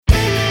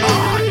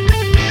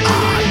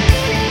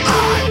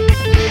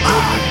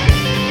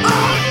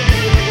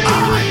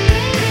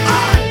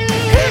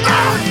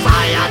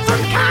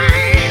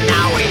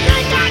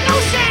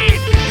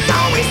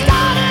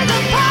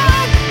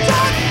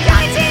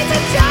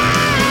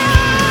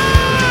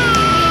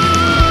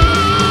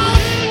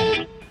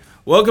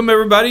Welcome,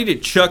 everybody, to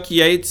Chuck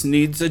Yates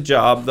Needs a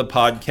Job, the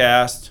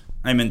podcast.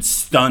 I'm in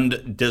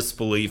stunned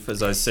disbelief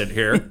as I sit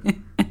here.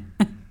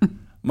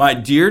 My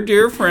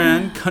dear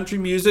friend, country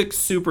music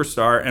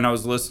superstar, and I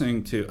was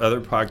listening to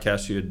other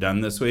podcasts you had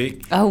done this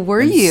week. Oh,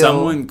 were you?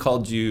 Someone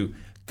called you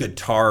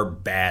guitar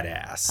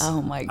badass.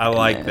 Oh, my goodness. I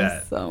like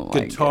that. Oh my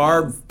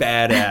guitar goodness.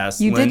 badass.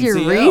 You did your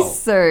Lindsay Ell.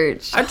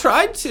 research. I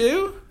tried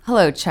to.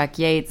 Hello, Chuck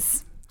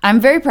Yates. I'm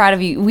very proud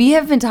of you. We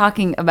have been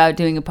talking about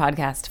doing a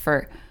podcast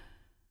for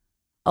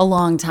a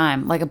long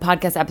time, like a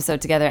podcast episode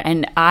together,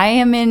 and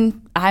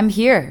I'm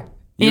here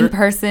in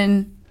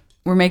person.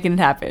 We're making it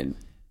happen.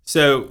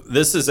 So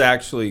this is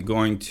actually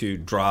going to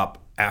drop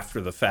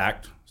after the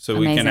fact, so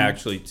Amazing. we can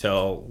actually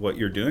tell what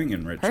you're doing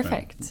in Richmond.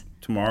 Perfect.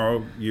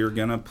 Tomorrow you're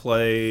gonna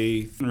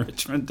play in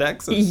Richmond,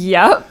 Texas.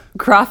 Yep.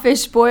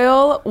 Crawfish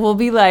Boil will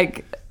be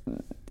like,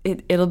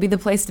 it'll be the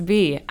place to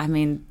be. I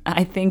mean,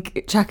 I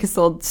think Chuck has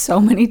sold so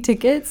many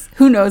tickets.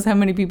 Who knows how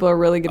many people are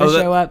really going to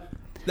show up?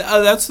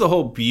 That's the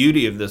whole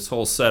beauty of this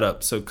whole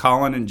setup. So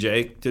Colin and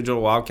Jake,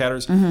 Digital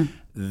Wildcatters,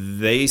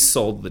 they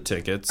sold the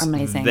tickets.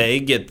 Amazing. They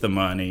get the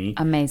money.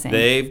 Amazing.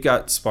 They've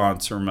got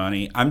sponsor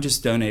money. I'm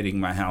just donating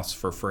my house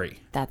for free.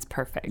 That's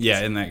perfect. Yeah,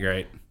 isn't that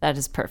great? That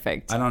is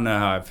perfect. I don't know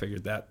how I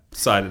figured that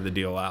side of the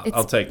deal out.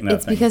 I'll take nothing.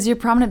 It's because you're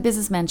prominent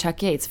businessman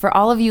Chuck Yates. For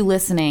all of you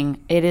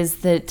listening, it is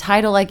the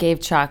title I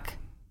gave Chuck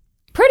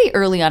pretty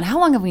early on.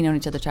 How long have we known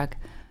each other, Chuck?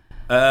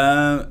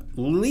 At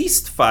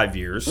least 5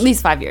 years. At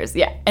least 5 years,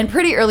 yeah. And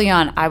pretty early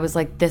on, I was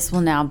like, this will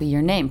now be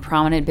your name,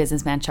 prominent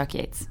businessman Chuck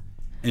Yates.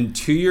 And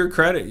to your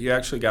credit, you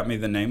actually got me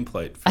the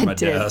nameplate for my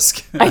did.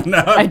 desk.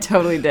 I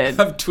totally did.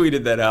 I've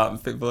tweeted that out,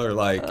 and people are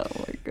like, Oh,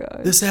 my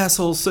God. this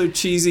asshole's so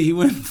cheesy, he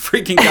went and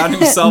freaking got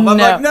himself. I'm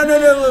No. like,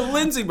 no,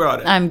 Lindsay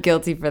brought it. I'm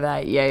guilty for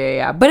that.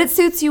 Yeah. But it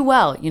suits you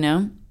well, you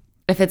know?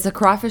 If it's a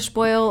crawfish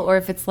boil or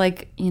if it's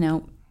like, you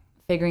know,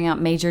 figuring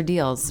out major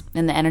deals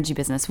in the energy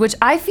business, which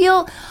I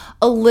feel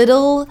a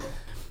little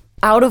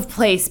out of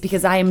place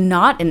because I am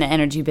not in the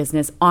energy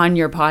business on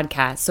your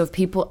podcast. So if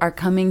people are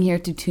coming here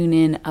to tune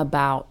in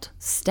about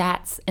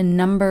stats and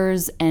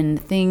numbers and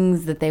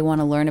things that they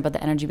want to learn about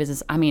the energy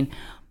business, I mean,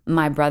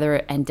 my brother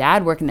and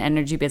dad work in the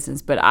energy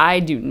business, but I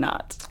do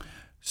not.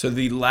 So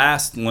the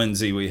last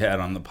Lindsay we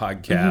had on the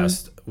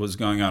podcast was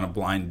going on a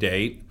blind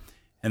date.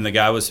 And the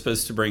guy was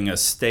supposed to bring a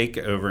steak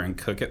over and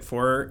cook it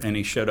for her, and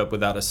he showed up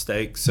without a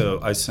steak. So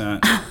I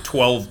sent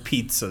 12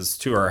 pizzas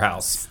to her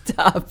house.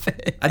 Stop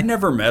it. I'd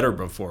never met her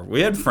before.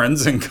 We had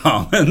friends in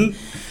common.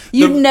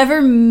 You've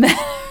never met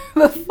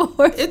her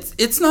before?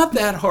 It's not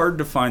that hard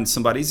to find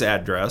somebody's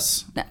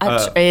address.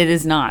 It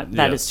is not.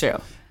 That is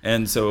true.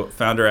 And so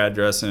found her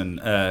address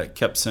and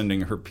kept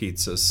sending her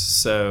pizzas.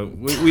 So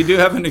we do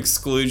have an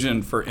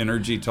exclusion for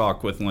energy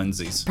talk with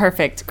Lindsay's.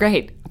 Perfect.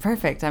 Great.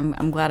 Perfect.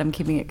 I'm glad I'm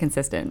keeping it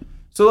consistent.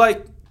 So,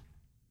 like,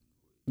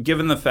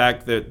 given the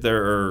fact that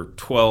there are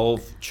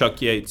 12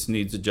 Chuck Yates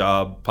Needs a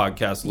Job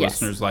podcast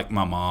listeners, like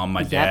my mom,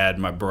 my dad,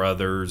 my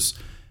brothers,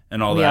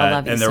 and all We that, all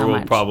love you and there so will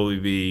much. probably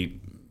be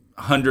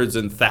hundreds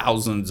and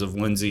thousands of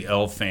Lindsay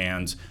Ell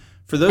fans.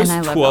 For those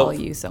And I 12, love all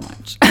you so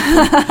much.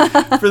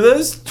 for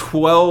those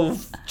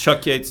 12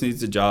 Chuck Yates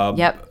Needs a Job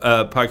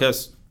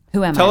podcasts,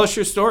 Who am I? tell us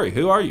your story.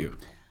 Who are you?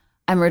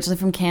 I'm originally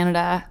from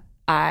Canada.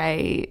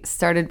 I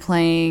started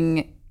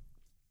playing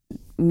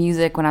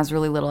music when I was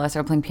really little. I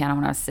started playing piano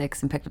when I was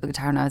 6 and picked up the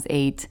guitar when I was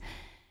 8.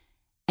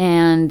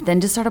 And then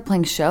just started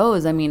playing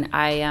shows. I mean,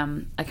 I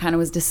kind of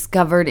was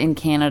discovered in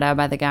Canada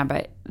by the guy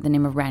by the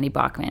name of Randy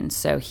Bachman.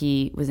 So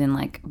he was in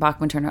like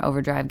Bachman Turner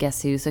Overdrive,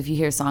 Guess Who? So if you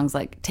hear songs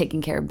like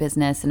Taking Care of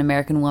Business and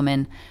American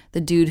Woman, the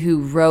dude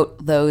who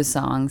wrote those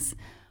songs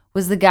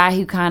was the guy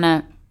who kind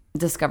of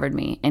discovered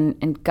me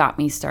and got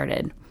me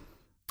started.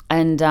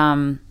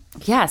 And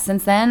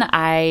since then,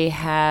 I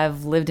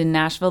have lived in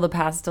Nashville the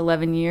past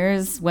 11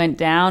 years, went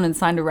down and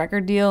signed a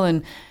record deal,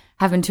 and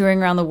have been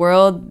touring around the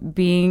world,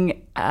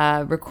 being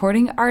a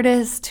recording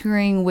artist,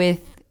 touring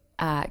with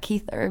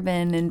Keith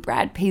Urban and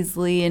Brad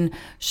Paisley and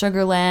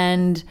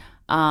Sugarland.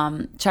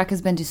 Chuck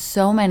has been to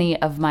so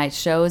many of my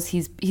shows.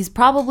 He's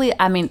probably,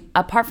 I mean,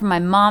 apart from my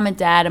mom and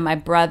dad and my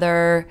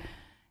brother,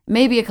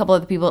 maybe a couple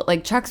other people,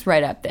 like Chuck's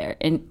right up there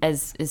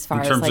as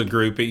far as In terms like, of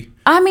groupie?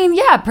 I mean,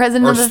 yeah,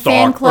 president of the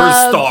fan club.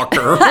 Or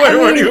stalker.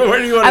 Where do you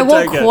want to take it? I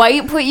won't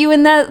quite put you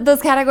in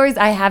those categories.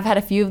 I have had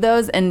a few of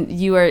those, and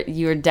you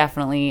are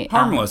definitely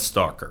Harmless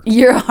stalker.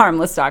 You're a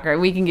harmless stalker.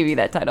 We can give you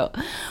that title.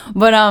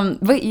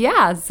 But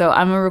yeah, so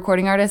I'm a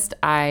recording artist.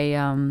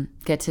 I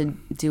get to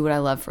do what I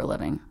love for a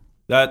living.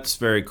 That's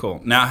very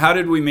cool. Now, how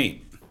did we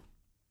meet?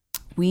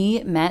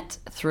 We met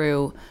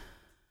through,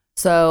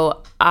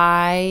 so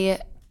I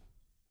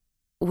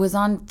was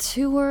on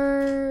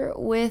tour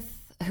with,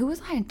 who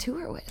was I on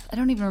tour with? I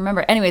don't even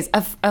remember. Anyways,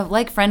 a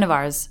like friend of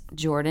ours,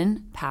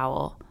 Jordan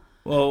Powell.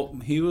 Well,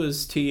 he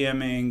was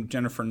TMing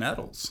Jennifer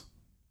Nettles,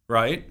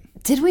 right?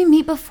 Did we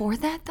meet before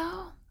that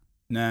though?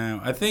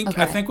 No, I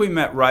think we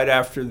met right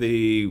after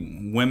the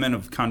Women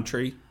of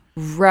Country.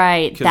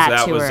 Right,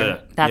 that tour. Was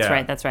it.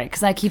 That's right.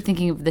 Because I keep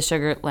thinking of the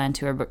Sugarland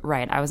tour, but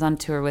right, I was on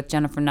tour with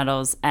Jennifer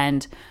Nettles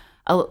and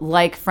a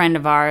like friend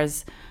of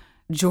ours,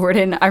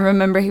 Jordan, I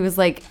remember he was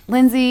like,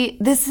 Lindsay,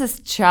 this is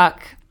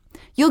Chuck.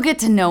 You'll get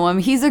to know him.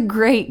 He's a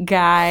great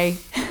guy.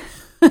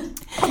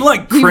 I'm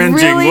like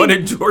cringing. What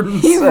did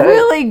Jordan say? He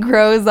really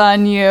grows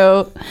on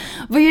you.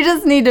 But you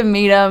just need to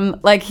meet him.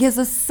 Like, he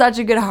has such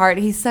a good heart.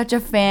 He's such a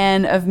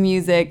fan of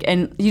music,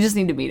 and you just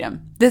need to meet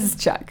him. This is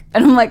Chuck.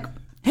 And I'm like,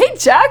 hey,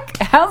 Chuck,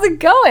 how's it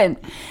going?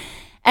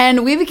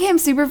 And we became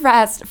super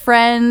fast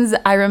friends.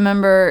 I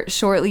remember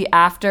shortly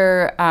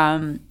after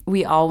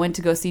we all went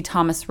to go see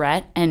Thomas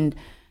Rhett, and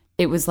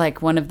it was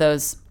like one of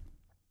those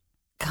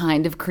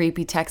kind of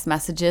creepy text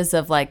messages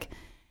of like,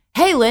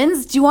 hey,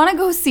 Linz, do you want to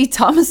go see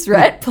Thomas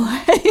Rhett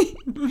play?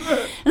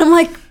 And I'm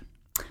like,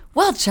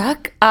 well,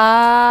 Chuck.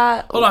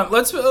 Hold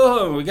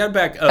on. We got to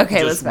back up.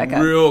 Okay, let's back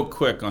up. Real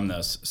quick on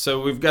this.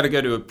 So we've got to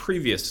go to a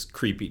previous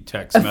creepy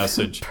text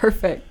message.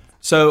 Perfect.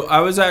 So I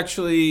was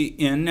actually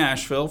in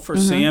Nashville for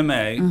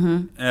CMA.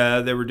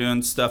 Mm-hmm. They were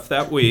doing stuff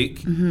that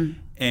week. Mm-hmm.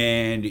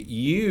 And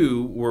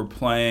you were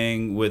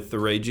playing with the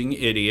Raging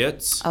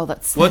Idiots. Oh,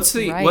 that's What's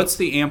right.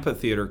 the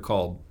amphitheater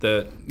called?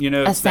 Ascend?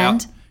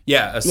 Ascend,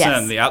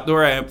 yes. The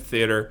outdoor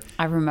amphitheater.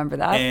 I remember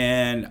that.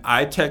 And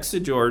I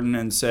texted Jordan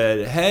and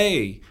said,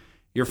 hey,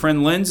 your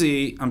friend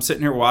Lindsay, I'm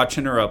sitting here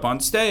watching her up on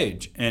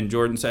stage. And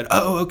Jordan said,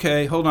 oh,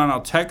 okay, hold on, I'll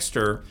text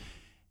her.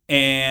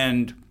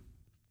 And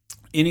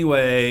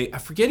anyway, I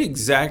forget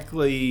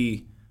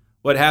exactly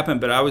what happened,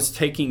 but I was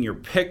taking your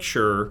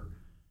picture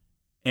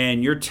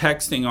and you're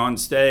texting on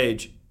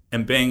stage,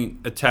 and bing,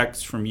 a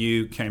text from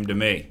you came to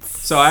me.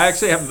 So I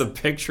actually have the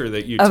picture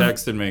that you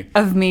texted me.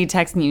 Of me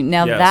texting you.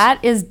 Now,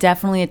 that is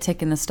definitely a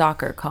tick in the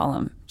stalker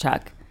column,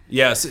 Chuck.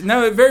 Yes.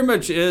 No, it very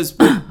much is,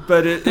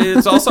 but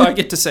it's also, I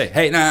get to say,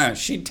 hey, nah,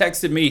 she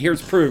texted me,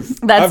 here's proof.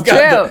 That's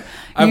true.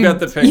 I've got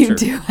the picture. You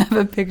do have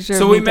a picture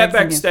So of we me met texting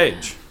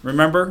backstage,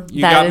 remember?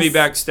 You got me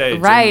backstage.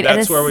 Right,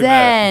 That's at where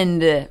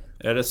Ascend. we met.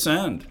 At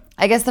Ascend.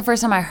 I guess the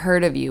first time I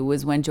heard of you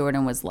was when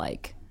Jordan was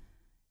like,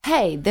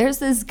 hey, there's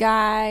this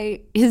guy,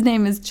 his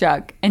name is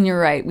Chuck. And you're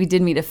right, we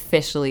did meet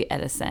officially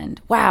at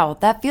Ascend. Wow,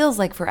 that feels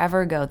like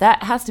forever ago.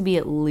 That has to be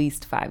at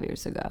least 5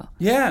 years ago.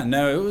 Yeah,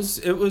 no,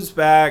 it was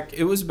back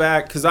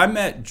because I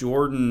met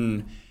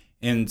Jordan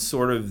in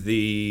sort of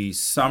the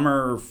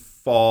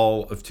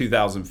fall of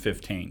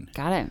 2015.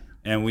 Got it.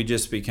 And we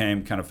just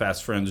became kind of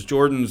fast friends.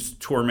 Jordan's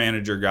tour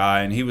manager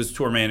guy, and he was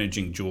tour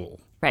managing Jewel.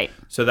 Right.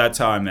 So that's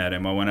how I met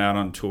him. I went out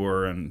on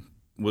tour and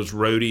was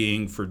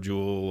roadieing for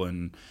Jewel,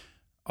 and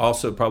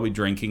also probably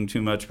drinking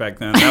too much back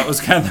then. That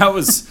was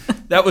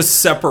that was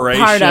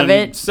separation. Part of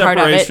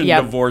it.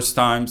 Yep. Divorce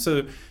time.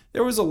 So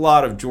there was a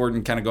lot of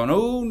Jordan kind of going,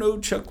 oh no,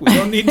 Chuck, we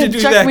don't need to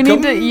do Chuck, that. We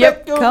need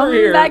to come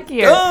back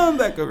here. Come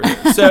back over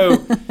here.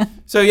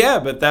 So yeah,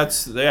 but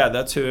that's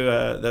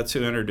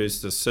who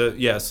introduced us. So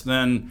yes,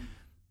 then,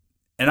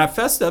 and I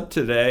fessed up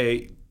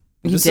today.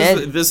 This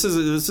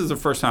is the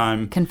first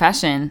time.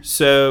 Confession.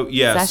 So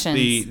yes,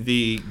 Sessions.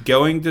 the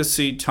going to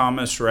see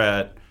Thomas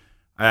Rhett.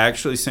 I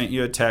actually sent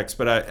you a text,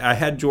 but I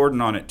had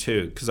Jordan on it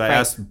too, because I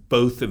asked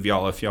both of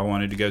y'all if y'all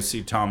wanted to go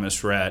see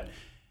Thomas Rhett.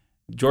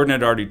 Jordan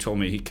had already told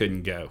me he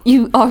couldn't go.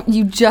 You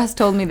just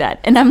told me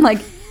that. And I'm like,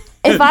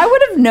 if I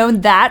would have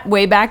known that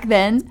way back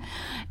then,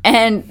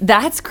 and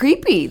that's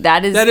creepy.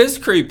 That is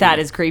creepy. That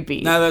is creepy.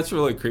 No, that's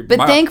really creepy.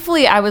 But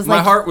thankfully, I was like...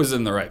 My heart was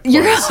in the right place.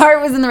 Your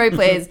heart was in the right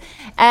place.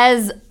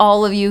 As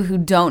all of you who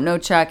don't know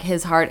Chuck,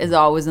 his heart is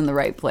always in the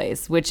right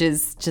place, which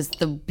is just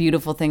the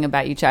beautiful thing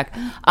about you, Chuck.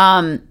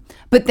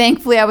 But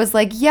thankfully, I was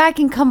like, yeah, I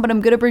can come, but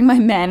I'm going to bring my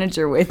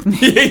manager with me.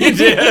 Yeah, you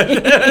did.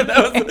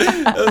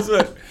 that was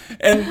what.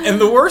 And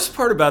the worst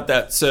part about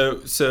that,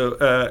 so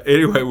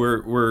anyway,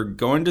 we're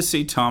going to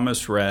see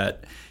Thomas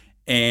Rhett,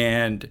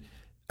 and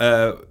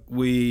where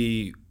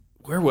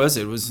was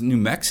it? It was New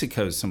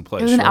Mexico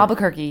someplace. It was in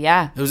Albuquerque,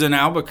 yeah. It was in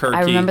Albuquerque.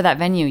 I remember that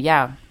venue,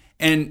 yeah.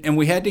 And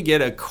we had to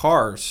get a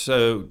car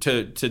to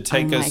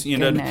take us,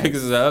 to pick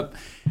us up.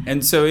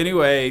 And so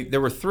anyway, there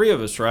were three of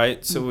us,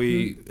 right? So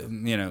we,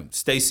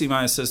 Stacy,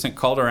 my assistant,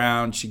 called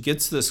around. She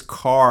gets this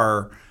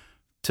car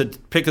to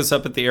pick us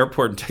up at the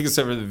airport and take us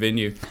over to the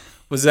venue.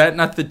 Was that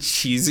not the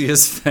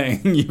cheesiest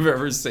thing you've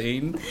ever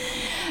seen?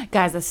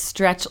 Guys, a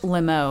stretch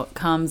limo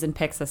comes and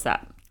picks us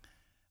up.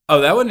 Oh,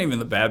 that wasn't even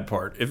the bad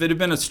part. If it had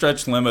been a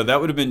stretch limo, that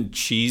would have been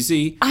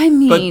cheesy. I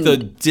mean, but the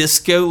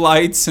disco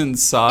lights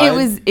inside.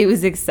 It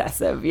was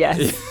excessive,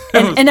 yes.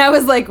 And I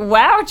was like,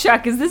 wow,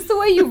 Chuck, is this the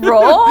way you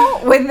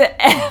roll with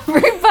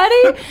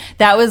everybody?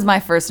 That was my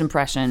first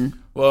impression.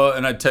 Well,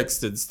 and I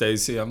texted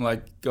Stacy. I'm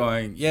like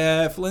going,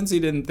 yeah, if Lindsay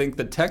didn't think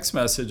the text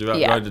message about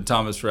going to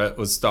Thomas Rhett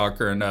was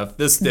stalker enough,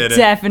 this didn't.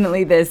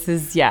 Definitely this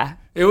is, yeah.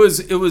 It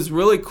was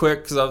really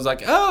quick because I was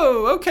like,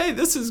 oh, okay,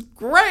 this is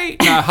great.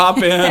 And I hop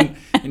in,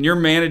 and your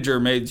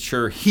manager made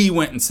sure he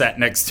went and sat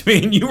next to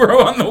me, and you were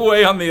on the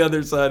way on the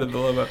other side of the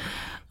limo.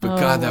 But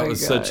God, that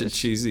was such a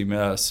cheesy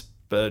mess.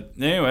 But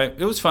anyway,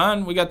 it was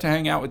fun. We got to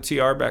hang out with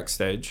TR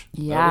backstage.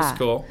 Yeah. That was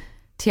cool.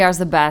 TR's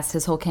the best.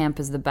 His whole camp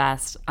is the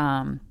best.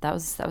 That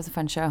was a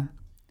fun show.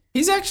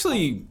 He's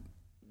actually,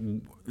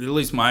 at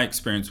least my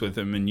experience with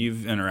him, and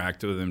you've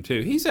interacted with him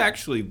too, he's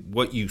actually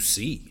what you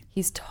see.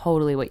 He's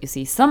totally what you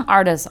see. Some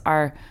artists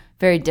are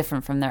very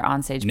different from their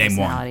onstage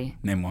personality.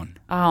 Name one.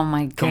 Oh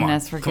my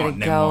goodness, we're going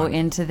to go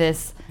into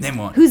this. Name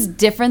one. Who's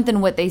different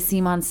than what they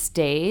seem on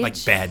stage?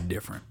 Like bad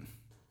different.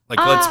 Like,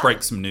 let's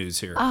break some news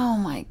here. Oh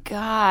my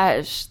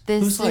gosh.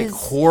 Who's like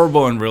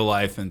horrible in real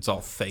life and it's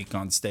all fake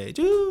on stage?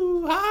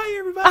 Ooh, hi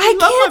everybody. I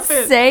can't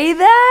say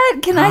that.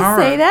 Can I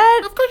say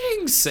that? Of course you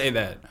can say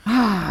that.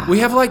 We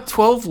have like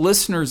 12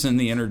 listeners in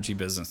the energy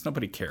business.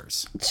 Nobody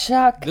cares.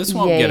 Chuck This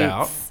won't Yates. get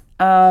out.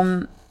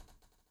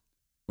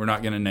 We're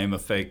not going to name a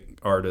fake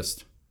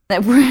artist.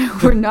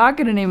 We're not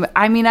going to name it.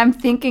 I mean, I'm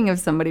thinking of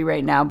somebody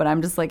right now, but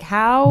I'm just like,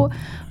 how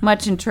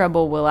much in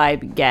trouble will I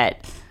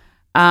get?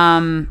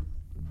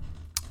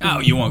 Oh,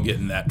 you won't get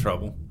in that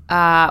trouble.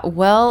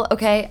 Well,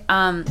 okay.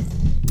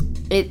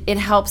 It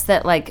helps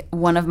that like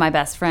one of my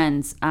best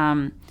friends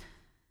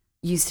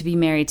used to be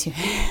married to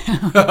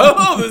him.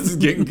 Oh, this is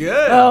getting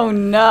good. Oh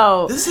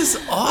no. This is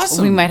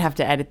awesome. We might have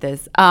to edit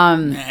this.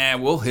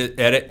 We'll hit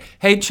edit.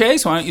 Hey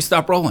Chase, why don't you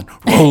stop rolling?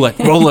 Roll it.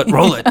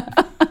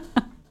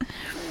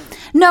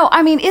 No,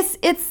 I mean it's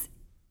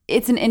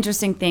an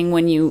interesting thing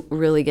when you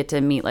really get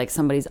to meet like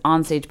somebody's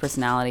onstage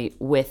personality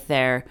with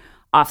their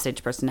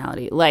offstage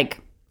personality.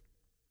 Like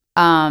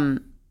for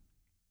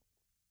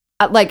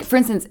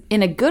instance,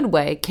 in a good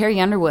way, Carrie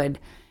Underwood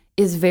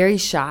is very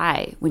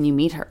shy when you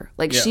meet her.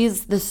 Like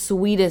she's the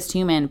sweetest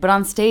human, but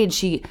on stage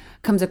she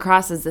comes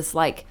across as this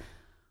like,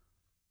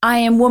 I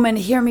am woman,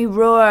 hear me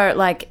roar,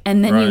 like,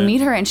 and then you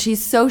meet her and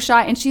she's so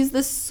shy and she's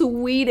the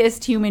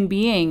sweetest human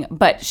being,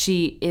 but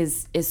she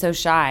is so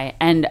shy.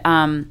 And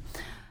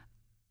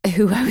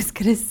who I was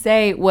gonna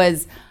say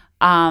was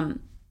I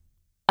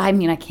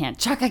mean, I can't.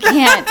 Chuck, I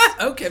can't.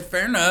 Okay,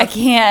 fair enough. I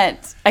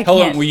can't.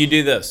 Hold on, will you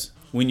do this?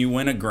 When you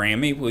win a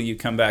Grammy, will you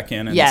come back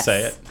in and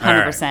say it?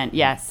 100%, right.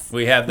 yes.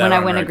 We have that when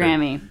on I win record. a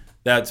Grammy.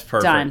 That's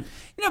perfect. Done.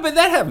 But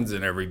that happens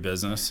in every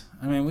business.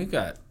 I mean, we've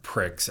got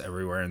pricks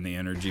everywhere in the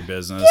energy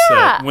business. Yeah.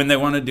 That when they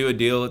want to do a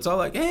deal, it's all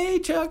like, hey,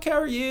 Chuck,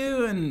 how are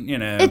you? And,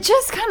 It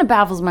just kind of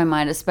baffles my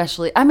mind,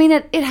 especially. I mean,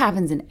 it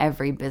happens in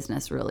every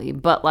business, really.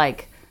 But,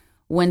 like,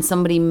 when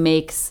somebody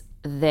makes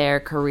their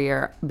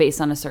career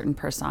based on a certain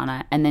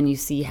persona and then you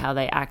see how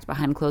they act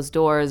behind closed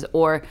doors,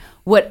 or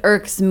what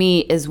irks me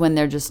is when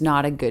they're just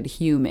not a good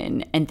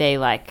human and they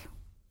like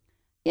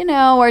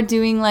are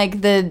doing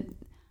like the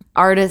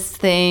artist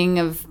thing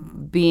of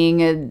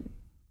being a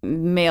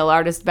male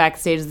artist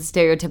backstage, the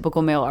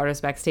stereotypical male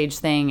artist backstage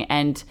thing,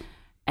 and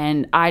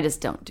I just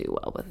don't do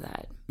well with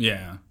that.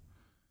 Yeah.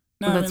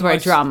 No, that's where I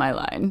draw my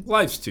line.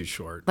 Life's too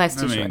short. Life's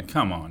too short.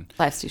 Come on.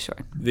 Life's too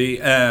short.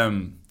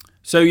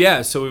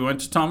 So we went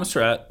to Thomas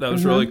Rhett. That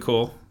was really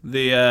cool.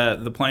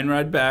 The plane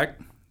ride back,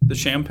 the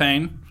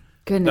champagne.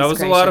 Goodness that was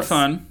gracious. a lot of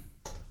fun.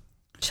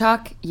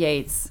 Chuck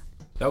Yates.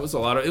 That was a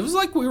lot of. It was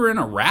like we were in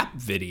a rap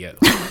video.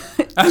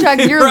 Chuck,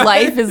 your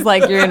life is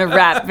like you're in a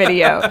rap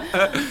video.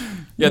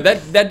 Yeah,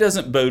 that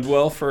doesn't bode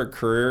well for a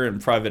career in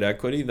private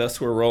equity. Thus,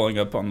 we're rolling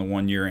up on the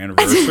 1-year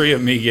anniversary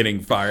of me getting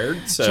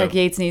fired. So Chuck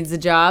Yates needs a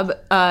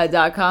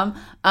job.com.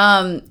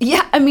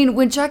 Yeah, I mean,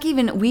 when Chuck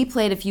we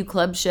played a few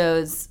club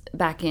shows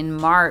back in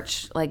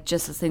March, like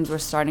just as things were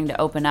starting to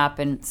open up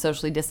and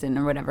socially distant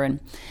or whatever. And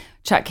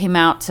Chuck came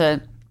out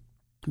to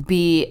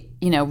be,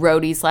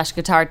 roadie /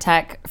 guitar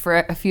tech for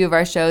a few of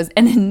our shows.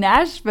 And in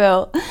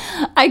Nashville,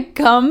 I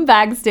come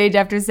backstage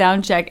after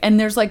sound check and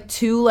there's like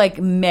 2 like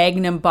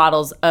Magnum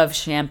bottles of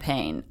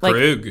champagne. Like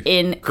Krug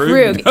in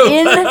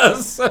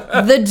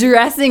the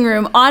dressing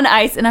room on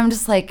ice. And I'm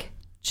just like,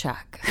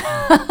 Chuck.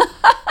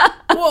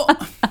 Well,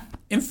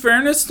 in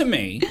fairness to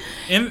me,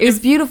 it was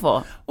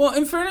beautiful. Well,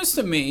 in fairness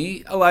to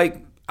me,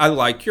 I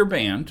like your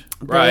band,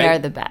 right? They are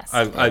the best.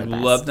 I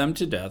love them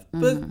to death.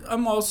 But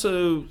I'm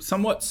also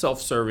somewhat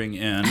self-serving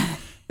in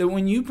that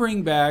when you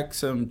bring back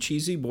some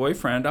cheesy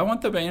boyfriend, I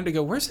want the band to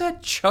go, where's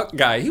that Chuck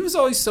guy? He was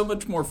always so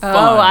much more fun.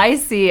 Oh, I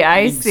see.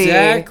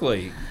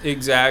 Exactly.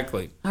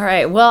 All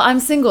right. Well, I'm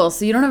single,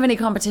 so you don't have any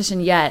competition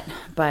yet,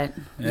 but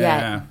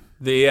yeah.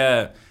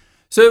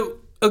 So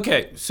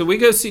we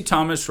go see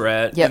Thomas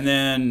Rhett, and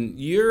then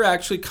you're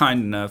actually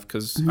kind enough,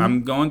 because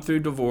I'm going through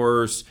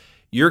divorce.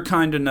 You're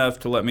kind enough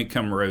to let me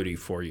come roadie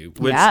for you,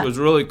 which was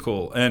really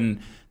cool.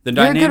 And the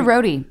You're a good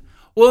roadie.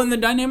 Well, and the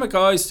dynamic I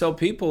always tell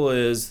people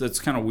that's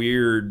kind of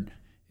weird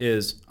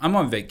is I'm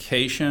on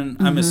vacation.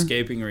 I'm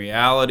escaping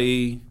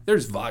reality.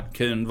 There's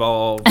vodka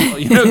involved,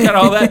 kind of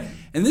all that.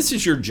 And this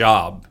is your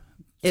job.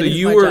 So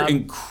you were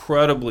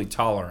incredibly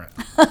tolerant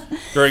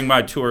during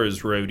my tour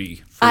as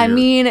roadie. I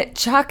mean,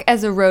 Chuck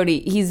as a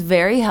roadie, he's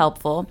very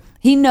helpful.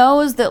 He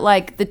knows that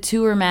like the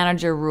tour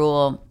manager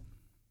rule,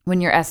 when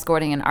you're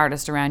escorting an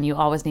artist around, you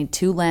always need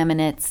 2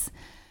 laminates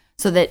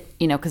so that,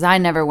 because I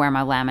never wear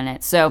my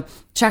laminates. So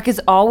Chuck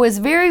is always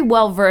very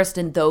well versed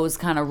in those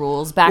kind of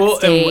rules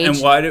backstage. Well, and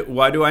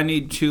why do I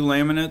need 2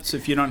 laminates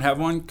if you don't have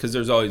one? Because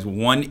there's always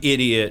one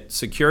idiot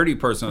security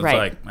person that's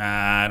like,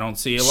 I don't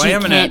see a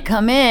laminate. She can't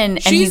come in.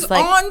 And She's he's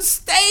like, on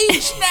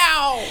stage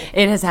now.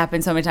 It has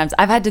happened so many times.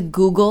 I've had to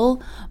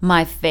Google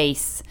my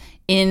face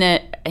in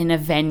in a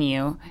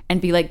venue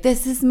and be like,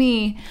 this is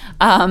me.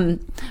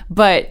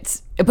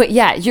 But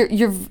yeah,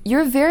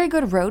 you're a very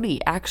good roadie,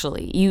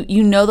 actually.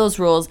 You know those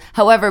rules.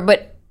 However,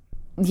 but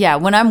yeah,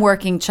 when I'm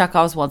working, Chuck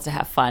always wants to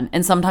have fun.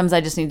 And sometimes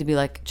I just need to be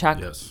like, Chuck,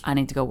 I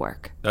need to go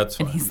work. That's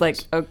and he's like,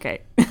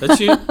 okay. That's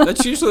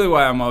usually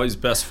why I'm always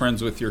best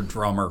friends with your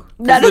drummer.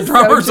 That is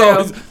drummer's so true.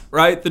 always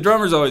right. The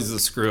drummer's always the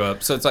screw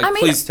up. So it's like,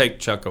 please take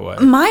Chuck away.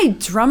 My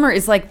drummer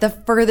is like the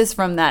furthest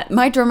from that.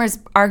 My drummer is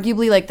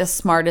arguably like the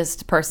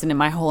smartest person in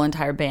my whole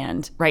entire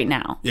band right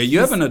now. Yeah, you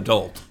have an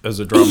adult as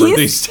a drummer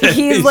these days.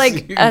 He's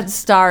like a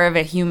star of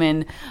a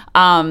human.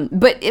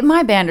 But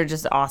my band are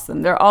just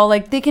awesome. They're all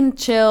like, they can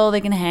chill,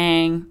 they can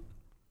hang,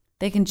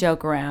 they can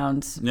joke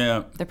around.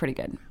 Yeah, they're pretty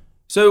good.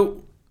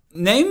 So.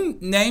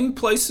 Name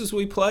places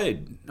we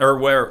played or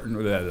where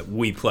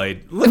we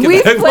played. We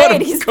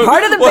played. He's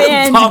part of the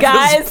band,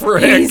 guys.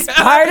 He's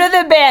part of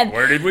the band.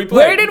 Where did we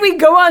play? Where did we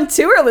go on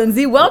tour,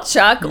 Lindsay? Well,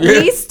 Chuck,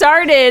 we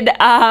started.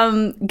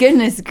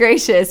 Goodness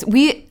gracious,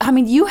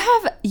 you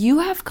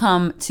have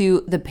come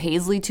to the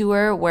Paisley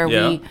tour where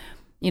we,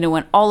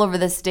 went all over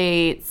the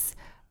states.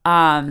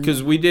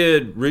 Because we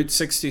did Route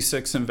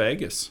 66 in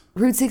Vegas.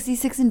 Route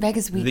 66 in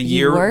Vegas. The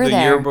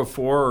year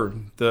before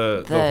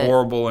the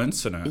horrible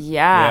incident.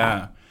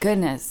 Yeah.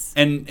 Goodness.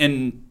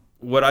 And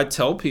what I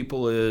tell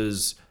people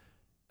is,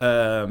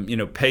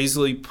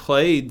 Paisley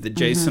played the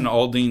Jason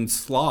Aldean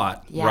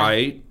slot,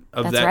 right?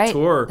 Of that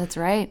tour. That's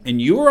right.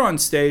 And you were on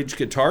stage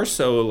guitar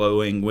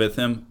soloing with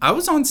him. I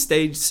was on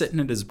stage sitting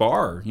at his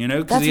bar,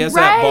 because he has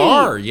that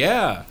bar.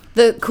 Yeah.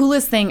 The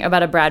coolest thing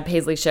about a Brad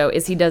Paisley show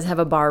is he does have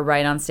a bar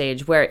right on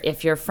stage where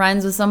if you're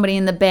friends with somebody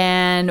in the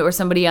band or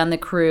somebody on the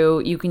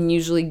crew, you can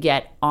usually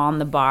get on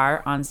the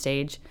bar on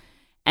stage.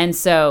 And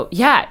so,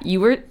 yeah, you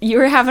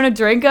were having a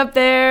drink up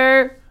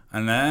there. I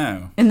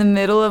know. In the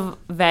middle of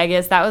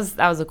Vegas. That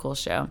was a cool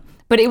show.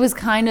 But it was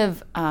kind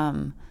of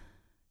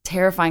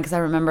terrifying because I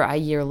remember a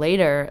year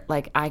later,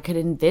 like I could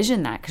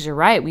envision that because you're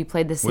right. We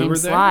played the same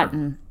slot.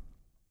 And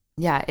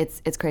yeah,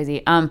 it's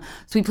crazy. So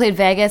we played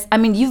Vegas. I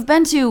mean, you've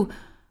been to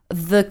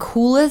the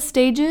coolest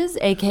stages,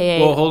 aka.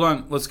 Well, hold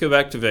on. Let's go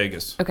back to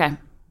Vegas. Okay.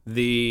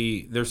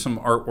 There's some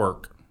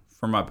artwork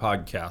for my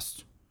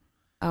podcast.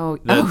 Oh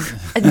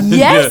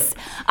yes.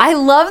 I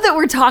love that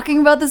we're talking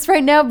about this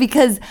right now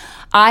because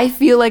I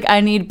feel like I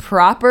need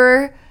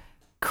proper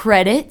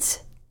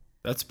credit.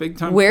 That's big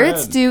time where cred.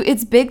 It's due.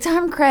 It's big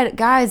time credit.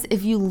 Guys,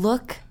 if you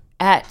look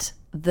at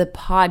the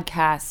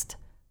podcast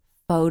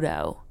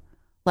photo,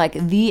 like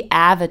the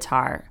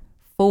avatar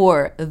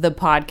for the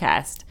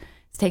podcast,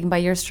 it's taken by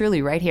yours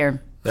truly right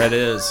here. That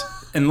is.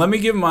 And let me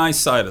give my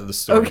side of the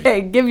story.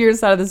 Okay, give your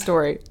side of the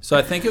story. So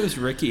I think it was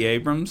Ricky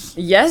Abrams'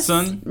 yes.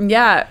 son.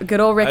 Yeah, good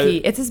old Ricky.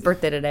 It's his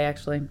birthday today,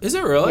 actually. Is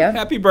it really? Yep.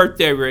 Happy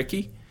birthday,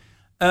 Ricky.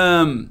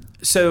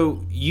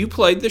 So you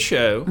played the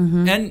show,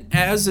 and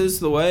as is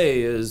the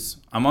way, is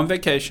I'm on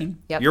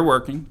vacation, you're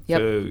working,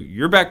 so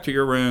you're back to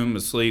your room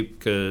asleep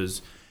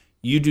because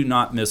you do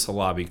not miss a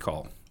lobby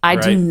call. I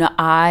do not.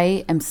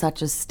 I am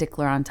such a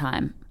stickler on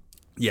time.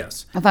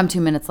 Yes. If I'm 2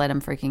 minutes late,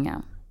 I'm freaking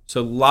out.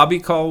 So lobby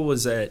call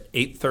was at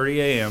 8:30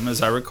 a.m.,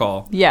 as I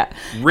recall. Yeah,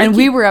 and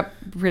we were up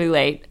pretty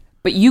late,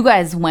 but you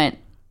guys went.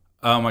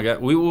 Oh my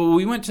God,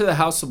 we went to the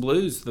House of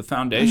Blues, the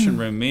foundation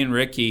room, me and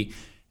Ricky.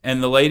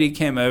 And the lady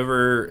came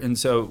over and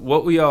so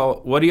what do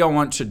y'all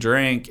want to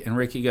drink? And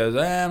Ricky goes,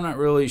 I'm not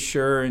really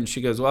sure. And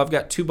she goes, well, I've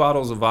got 2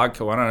 bottles of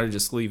vodka. Why don't I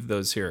just leave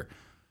those here?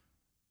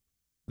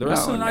 The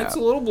rest of the night's a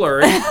little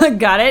blurry.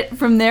 Got it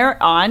from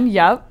there on.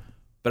 Yep.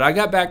 But I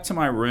got back to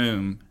my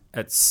room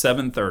at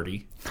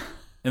 7:30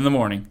 in the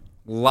morning.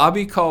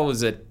 Lobby call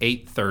was at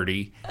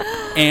 8:30.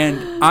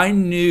 And I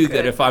knew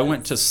that if I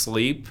went to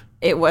sleep,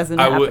 it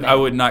wasn't happening. I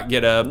would not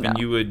get up and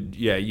you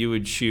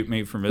would shoot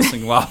me for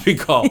missing lobby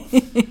call.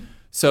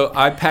 So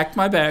I packed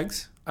my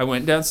bags, I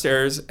went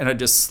downstairs, and I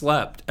just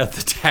slept at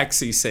the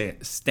taxi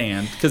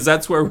stand because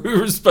that's where we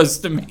were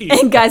supposed to meet.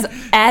 And guys,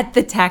 at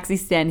the taxi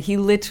stand, he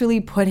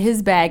literally put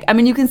his bag. I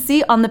mean, you can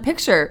see on the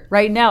picture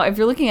right now, if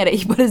you're looking at it,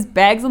 he put his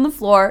bags on the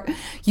floor,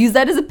 used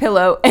that as a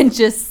pillow, and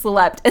just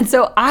slept. And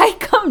so I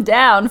come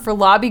down for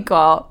lobby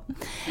call,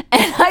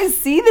 and I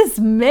see this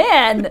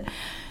man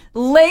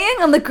laying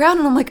on the ground,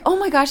 and I'm like, oh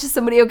my gosh, is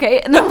somebody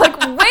okay? And I'm like,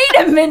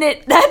 wait a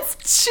minute,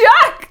 that's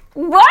Chuck.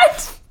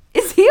 What?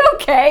 Is he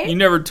okay? You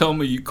never told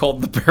me you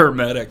called the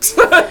paramedics.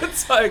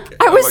 It's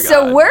like, I was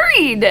so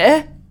worried.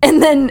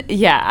 And then,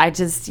 I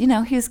just, he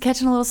was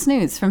catching a little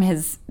snooze from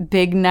his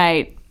big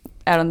night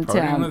out on the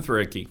town. Partying with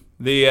Ricky.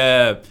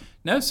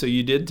 So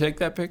you did take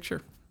that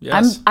picture.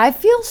 Yes. I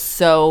feel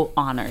so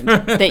honored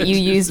that you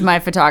used my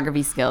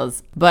photography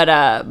skills. But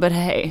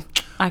hey,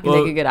 I can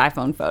take a good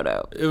iPhone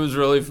photo. It was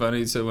really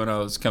funny. So when I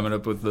was coming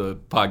up with the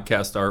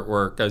podcast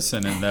artwork, I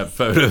sent in that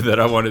photo that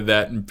I wanted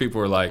that, and people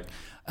were like,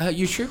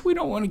 you sure we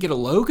don't want to get a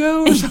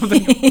logo or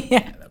something?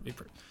 Yeah. That'd be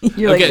perfect.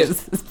 You're like,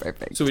 this is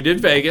perfect. So we did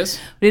Vegas.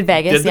 Did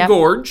the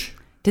Gorge.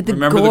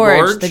 Remember the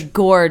Gorge? The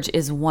Gorge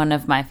is one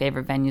of my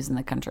favorite venues in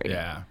the country.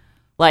 Yeah.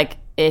 Like,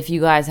 if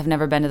you guys have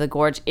never been to the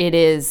Gorge, it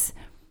is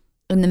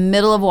in the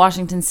middle of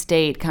Washington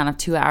State, kind of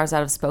 2 hours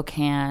out of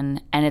Spokane,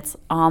 and it's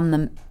on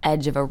the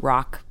edge of a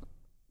rock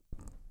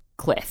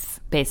cliff,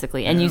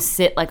 basically. And you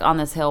sit like on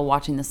this hill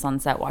watching the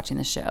sunset, watching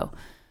the show.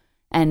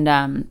 And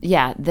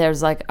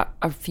there's like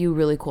a few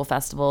really cool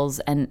festivals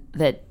and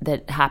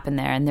that happen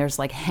there. And there's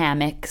like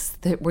hammocks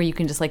where you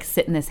can just like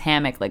sit in this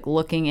hammock, like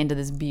looking into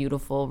this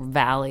beautiful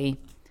valley.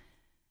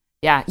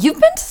 Yeah, you've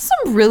been to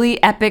some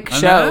really epic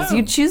shows.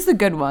 You choose the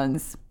good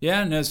ones.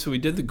 Yeah, no, so we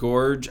did the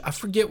Gorge. I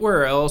forget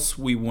where else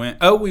we went.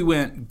 Oh, we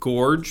went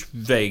Gorge,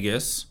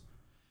 Vegas.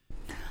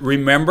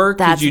 Remember?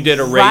 Because you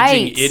did a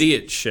Raging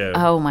Idiot show.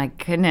 Oh, my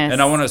goodness.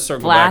 And I want to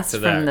circle back to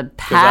that. Blast from the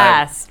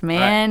past,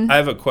 man. I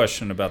have a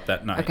question about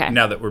that night,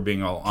 now that we're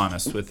being all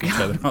honest with each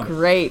other.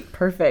 Great,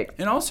 perfect.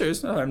 In all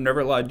seriousness, I've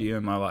never lied to you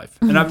in my life.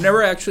 And I've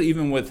never actually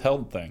even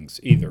withheld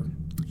things either.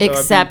 So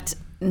Except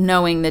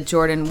knowing that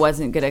Jordan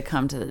wasn't going to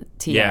come to the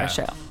TR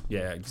show.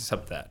 Yeah,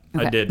 except that.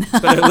 Okay. I did.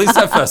 But at least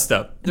I fessed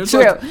up. There's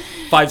True. like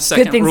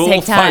 5-second rule,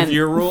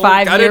 5-year rule.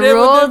 5-year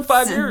rule. Within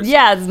 5 years.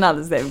 Yeah, it's not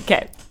the same.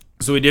 Okay.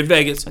 So we did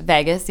Vegas.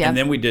 Yeah. And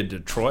then we did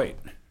Detroit.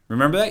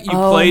 Remember that? You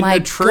played in a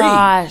tree. Oh,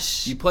 my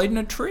gosh. You played in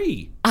a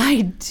tree.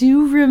 I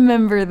do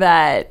remember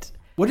that.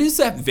 What is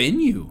that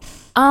venue?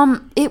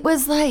 It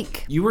was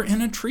like... You were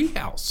in a tree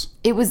house.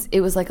 It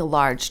was like a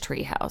large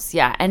tree house.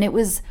 Yeah. And it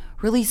was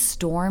really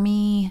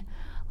stormy.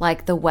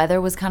 Like the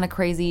weather was kind of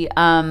crazy.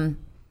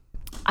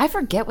 I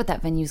forget what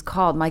that venue's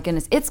called. My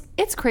goodness.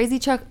 It's crazy,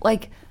 Chuck.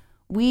 Like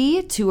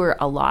we tour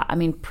a lot. I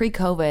mean,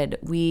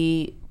 pre-COVID,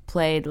 we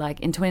played like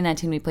in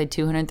 2019 we played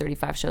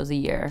 235 shows a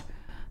year,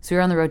 so we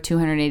were on the road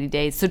 280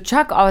 days. So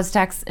Chuck always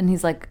texts and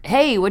he's like,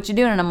 hey, what you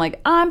doing? And I'm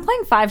like, I'm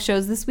playing 5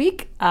 shows this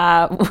week,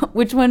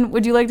 which one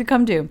would you like to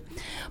come to?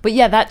 But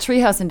yeah, that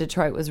treehouse in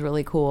Detroit was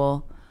really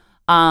cool.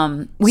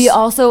 We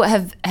also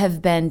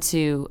have been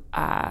to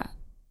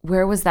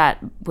where was that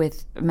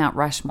with Mount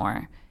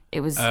Rushmore?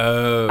 It was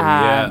the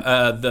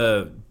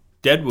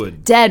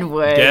Deadwood,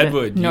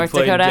 North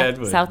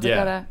Dakota, South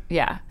Dakota,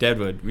 yeah.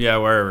 Deadwood, yeah,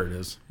 wherever it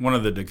is, one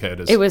of the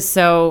Dakotas. It was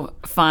so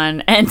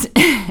fun,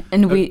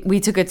 and we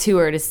took a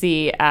tour to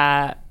see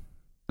Mount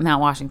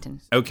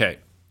Washington. Okay,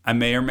 I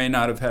may or may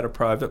not have had a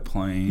private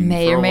plane.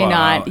 May or may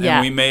not, yeah.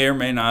 And we may or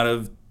may not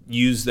have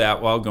used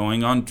that while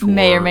going on tour.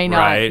 May or may not,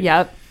 right?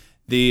 Yep.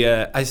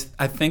 I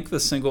think the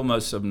single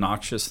most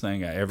obnoxious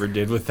thing I ever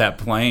did with that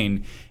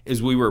plane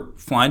is we were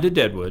flying to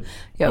Deadwood,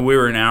 and we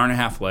were an hour and a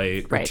half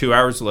late, or 2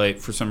 hours late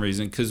for some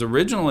reason, because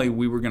originally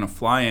we were going to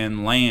fly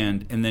in,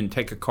 land, and then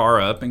take a car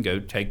up and go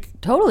take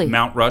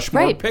Mount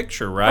Rushmore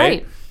picture,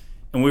 right?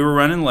 And we were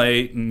running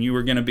late, and you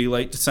were going to be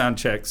late to sound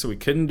check, so we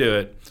couldn't do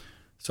it.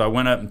 So I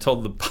went up and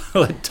told the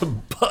pilot to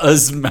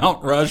buzz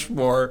Mount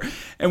Rushmore,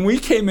 and we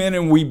came in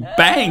and we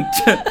banked.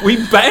 We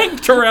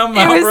banked around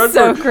Mount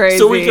Rushmore. So crazy.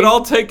 So we could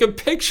all take a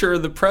picture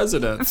of the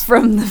president.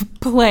 From the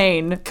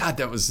plane. God,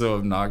 that was so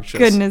obnoxious.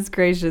 Goodness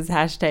gracious,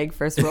 hashtag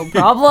first world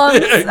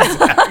problems.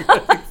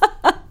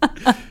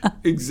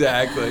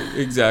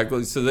 Exactly.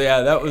 So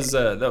yeah, that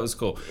was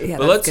cool. Yeah,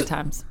 but that's good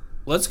times.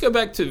 Let's go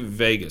back to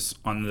Vegas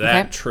on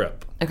that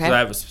trip. Okay. Because I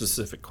have a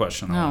specific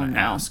question I want to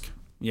ask.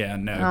 Yeah,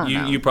 no.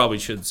 You probably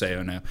should say,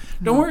 oh, no.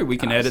 Don't worry, we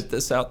can edit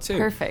this out, too.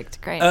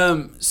 Perfect, great.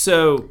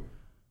 So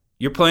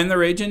you're playing the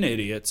Raging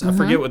Idiots. I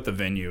forget what the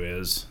venue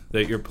is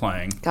that you're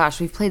playing.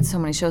 Gosh, we've played so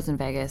many shows in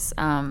Vegas.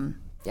 Yeah,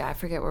 I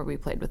forget where we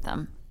played with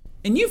them.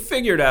 And you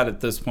figured out at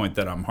this point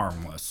that I'm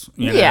harmless.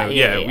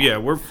 Yeah.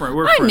 We're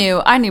friends.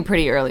 I knew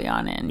pretty early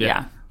on in,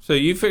 yeah. So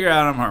you figure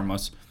out I'm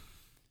harmless.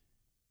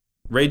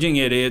 Raging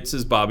Idiots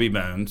is Bobby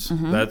Bones.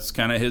 That's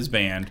kind of his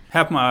band.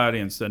 Half my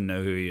audience doesn't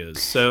know who he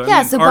is. So,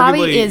 so Bobby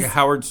arguably is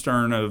Howard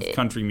Stern of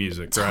country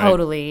music, right?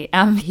 Totally.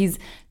 He's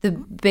the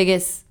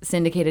biggest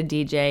syndicated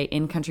DJ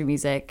in country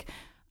music.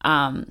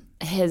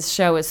 His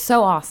show is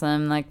so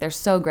awesome. Like, they're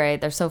so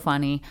great. They're so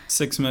funny.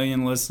 6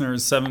 million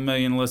listeners, 7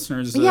 million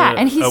listeners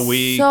and he's a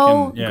week.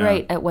 So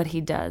great at what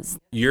he does.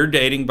 You're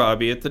dating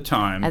Bobby at the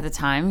time.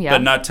 Yeah.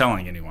 But not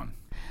telling anyone.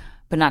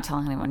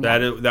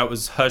 That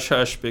was hush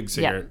hush, big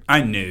secret. Yeah.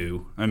 I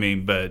knew. I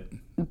mean, but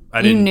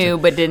I didn't. You knew,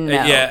 but didn't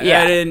know.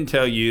 Yeah, I didn't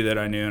tell you that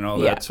I knew and all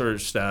that sort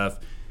of stuff.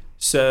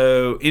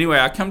 So anyway,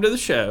 I come to the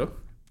show.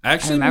 I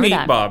actually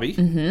meet Bobby.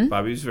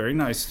 Bobby was very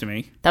nice to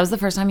me. That was the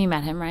first time you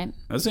met him, right?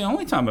 That was the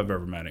only time I've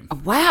ever met him.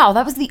 Wow,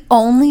 that was the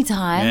only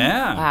time?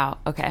 Yeah. Wow,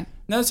 okay.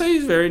 No, so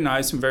he's very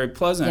nice and very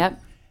pleasant.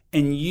 Yep.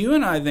 And you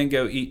and I then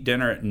go eat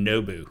dinner at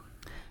Nobu.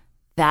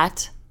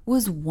 That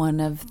was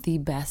one of the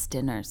best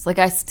dinners. Like,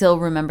 I still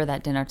remember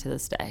that dinner to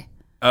this day.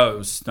 Oh, it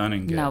was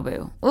stunning good.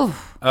 Nobu.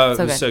 Oof. Oh, it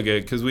was so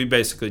good because we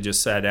basically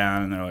just sat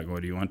down and they're like,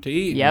 what do you want to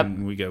eat? Yep.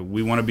 And we go,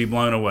 we want to be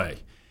blown away.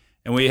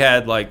 And we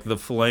had like the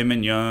filet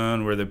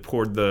mignon where they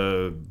poured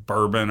the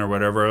bourbon or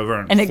whatever over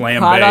and it flambéed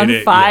caught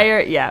on fire.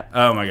 Yeah.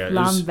 Oh my God.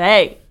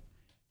 Flambé.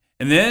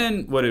 And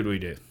then what did we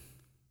do?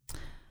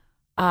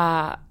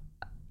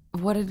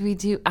 What did we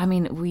do? I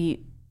mean,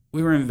 we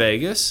were in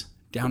Vegas,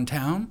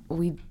 downtown.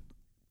 We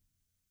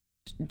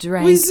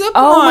drank. We ziplined.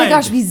 Oh my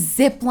gosh, we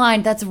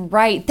ziplined. That's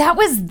right. That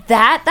was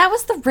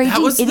the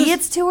Raging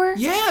Idiots tour?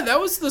 Yeah, that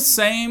was the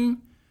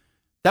same.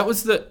 That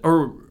was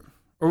or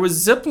Or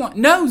was ziplining?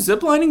 No,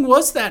 ziplining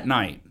was that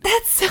night.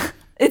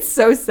 It's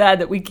so sad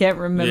that we can't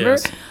remember.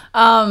 Yes.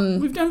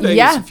 We've done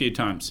Vegas a few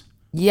times.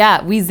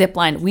 Yeah, we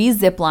ziplined. We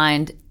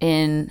ziplined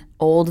in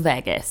Old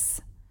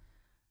Vegas.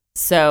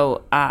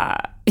 So,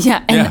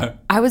 and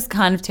I was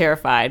kind of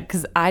terrified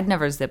because I'd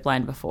never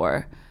ziplined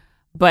before.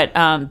 But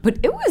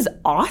it was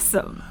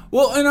awesome.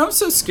 Well, and I'm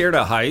so scared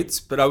of heights,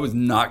 but I was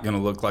not going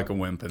to look like a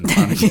wimp in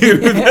front of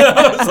you.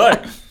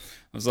 I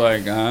was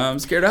like, I'm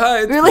scared of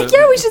heights. We were like,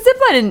 yeah, we should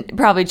zipline. And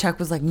probably Chuck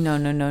was like, no.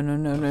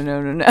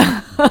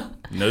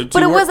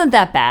 But it wasn't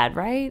that bad,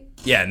 right?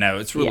 Yeah, no,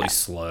 it's really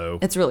slow.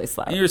 It's really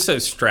slow. And you're so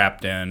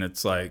strapped in,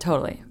 it's like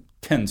totally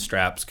 10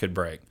 straps could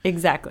break.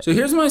 Exactly. So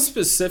here's my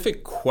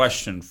specific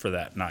question for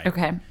that night.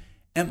 Okay.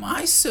 Am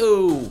I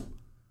so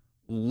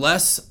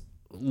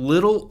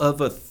little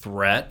of a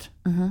threat?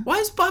 Mm-hmm. Why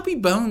is Bobby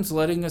Bones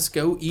letting us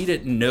go eat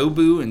at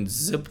Nobu and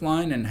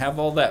zipline and have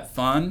all that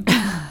fun?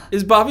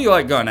 Is Bobby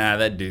like going,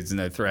 that dude's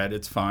no threat,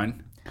 it's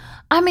fine?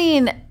 I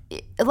mean,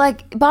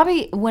 like,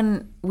 Bobby,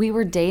 when we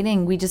were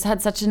dating, we just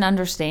had such an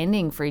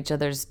understanding for each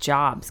other's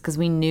jobs because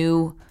we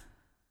knew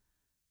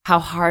how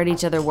hard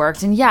each other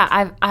worked. And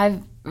yeah,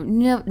 I've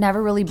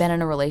never really been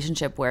in a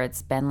relationship where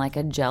it's been like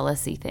a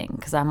jealousy thing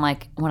because I'm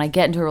like, when I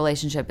get into a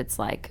relationship, it's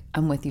like,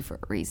 I'm with you for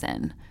a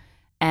reason.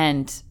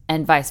 And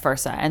vice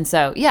versa. And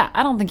so, yeah,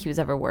 I don't think he was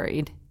ever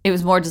worried. It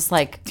was more just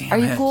like, are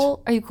you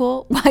cool? Are you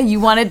cool?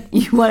 You wanted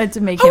to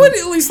make him. I would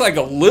at least like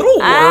a little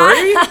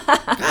worry.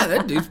 God,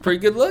 that dude's pretty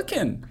good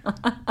looking.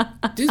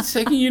 Dude's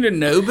taking you to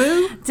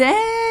Nobu?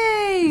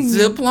 Dang.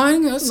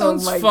 Zipline? That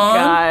sounds fun. Oh my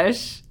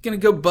gosh. Gonna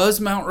go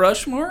buzz Mount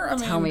Rushmore? I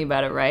mean, tell me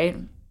about it, right?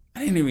 I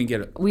didn't even get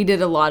it. We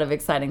did a lot of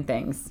exciting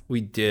things. We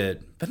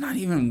did. But not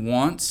even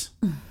once.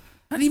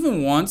 Not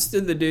even once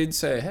did the dude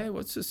say, hey,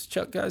 what's this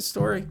Chuck guy's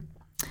story?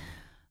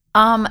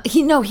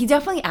 He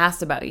definitely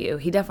asked about you.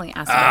 He definitely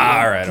asked about you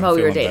all right, while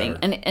we were dating.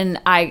 Better. And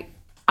I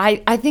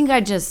think I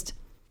just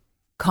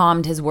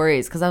calmed his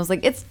worries because I was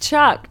like, it's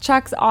Chuck.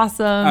 Chuck's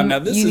awesome. Now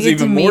this is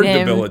even more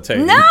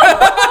debilitating. No,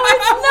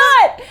 it's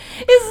not.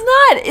 It's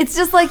not. It's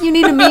just like you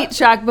need to meet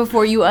Chuck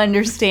before you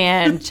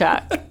understand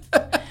Chuck.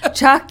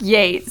 Chuck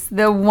Yates,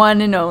 the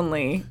one and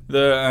only.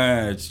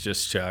 It's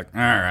just Chuck.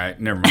 All right,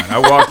 never mind. I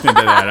walked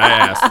into that. I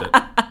asked it.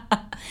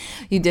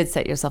 You did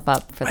set yourself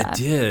up for that. I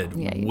did.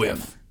 Yeah, you Whiff.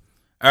 did.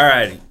 All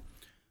righty.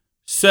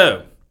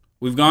 So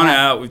we've gone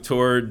out, we've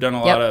toured, done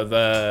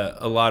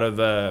a lot of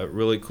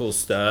really cool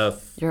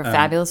stuff. You're a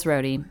fabulous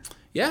roadie.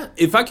 Yeah,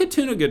 if I could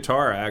tune a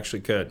guitar, I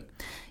actually could.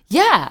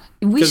 Yeah,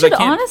 we should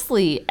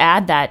honestly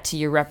add that to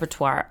your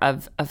repertoire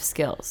of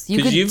skills.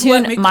 You could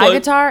tune my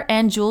guitar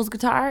and Jules'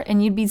 guitar,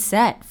 and you'd be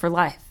set for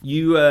life.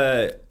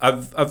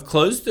 I've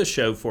closed the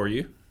show for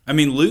you. I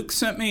mean, Luke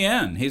sent me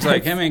in. He's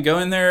like, hey, man, go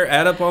in there,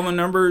 add up all the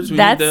numbers.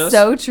 That's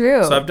so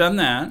true. So I've done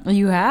that.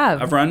 You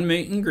have. I've run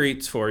meet and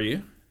greets for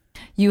you.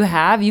 You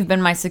have. You've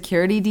been my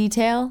security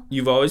detail.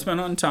 You've always been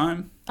on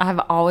time. I've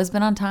always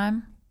been on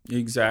time.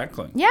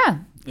 Exactly. Yeah.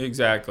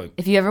 Exactly.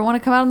 If you ever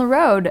want to come out on the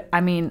road,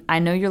 I mean, I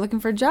know you're looking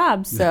for a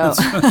job, so.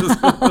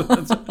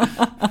 I'm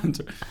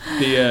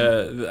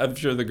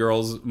sure the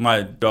girls,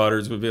 my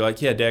daughters, would be like,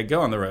 yeah, Dad,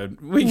 go on the road.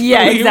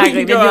 Exactly.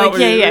 They'd be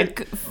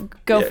like,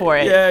 go for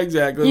it. Yeah,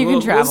 exactly. You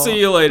can travel. We'll see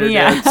you later,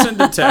 Dad.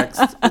 Send a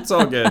text. It's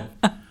all good.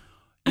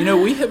 You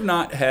know, we have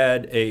not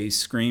had a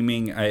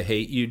screaming, I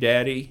hate you,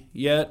 Daddy,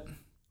 yet.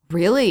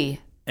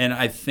 Really? And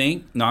I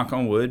think, knock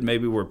on wood,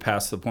 maybe we're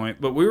past the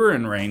point, but we were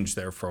in range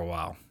there for a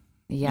while.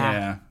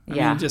 Yeah. I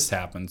mean, it just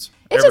happens.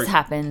 It just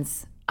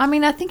happens. I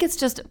mean, I think it's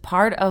just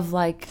part of,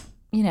 like,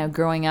 you know,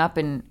 growing up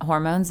and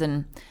hormones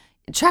and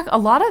Chuck, a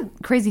lot of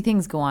crazy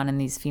things go on in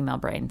these female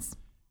brains.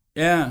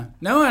 Yeah.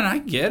 No, and I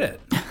get it.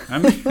 I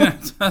mean,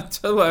 I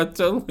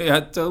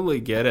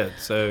totally get it.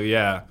 So,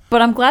 yeah.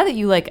 But I'm glad that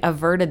you, like,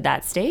 averted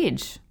that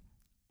stage.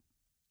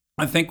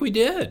 I think we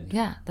did.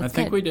 Yeah, that's I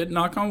think we did.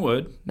 Knock on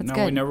wood. That's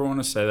good. We never want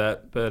to say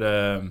that. But,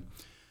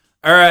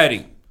 all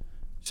righty.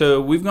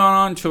 So we've gone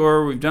on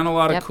tour. We've done a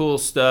lot of cool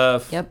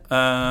stuff. Yep.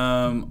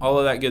 All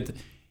of that good.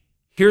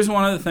 Here's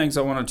one of the things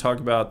I want to talk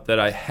about that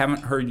I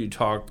haven't heard you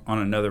talk on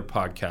another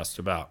podcast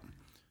about.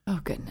 Oh,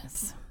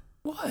 goodness.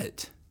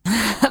 What?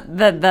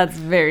 That's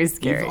very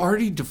scary. You've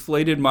already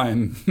deflated my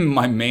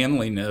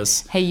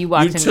manliness. Hey, you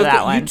walked into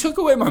that one. You took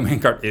away my main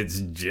card.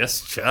 It's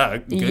just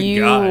Chuck. Good you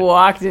God.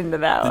 Walked into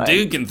that one. The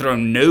dude can throw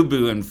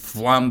Nobu and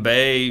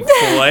flambe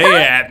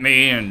filet at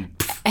me and...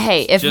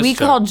 Hey, if we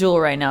called Jewel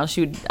right now,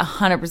 she would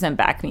 100%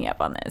 back me up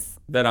on this.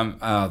 That I'm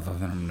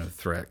no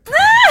threat.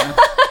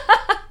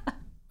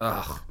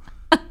 Ugh.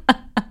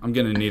 I'm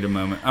going to need a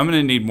moment. I'm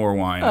going to need more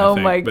wine, I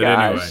think. My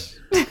gosh.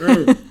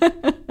 Anyway.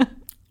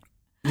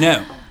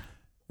 No,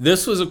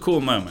 this was a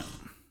cool moment.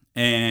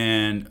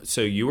 And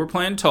so you were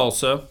playing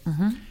Tulsa,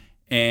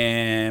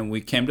 and we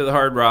came to the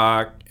Hard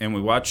Rock, and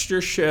we watched your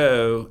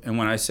show. And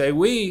when I say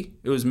we,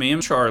 it was me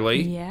and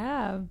Charlie.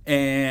 Yeah.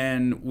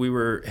 And we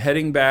were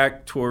heading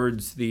back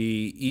towards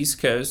the East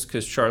Coast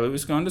because Charlie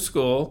was going to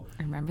school.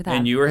 I remember that.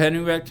 And you were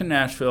heading back to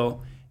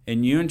Nashville.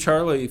 And you and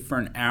Charlie, for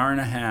an hour and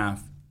a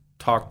half,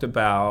 talked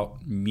about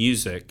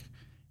music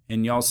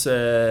and y'all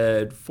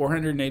said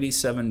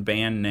 487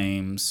 band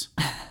names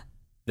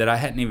that I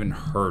hadn't even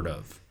heard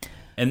of.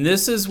 And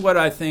this is what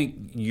I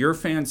think your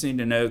fans need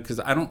to know, because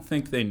I don't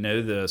think they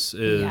know this,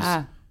 is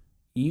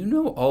you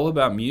know all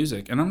about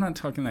music. And I'm not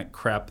talking that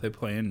crap they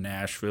play in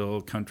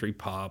Nashville, country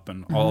pop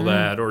and all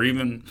that, or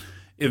even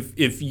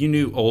if you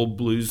knew old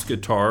blues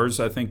guitars,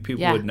 I think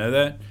people would know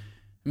that.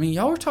 I mean,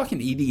 y'all were talking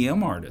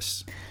EDM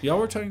artists. Y'all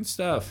were talking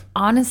stuff.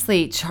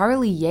 Honestly,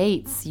 Charlie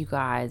Yates, you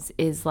guys,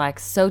 is like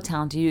so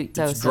talented.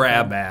 It's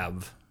Drab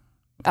Av.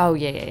 Oh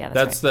yeah.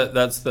 That's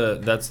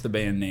the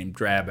band name,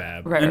 Drab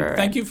Ab. Right.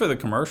 Thank you for the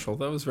commercial.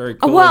 That was very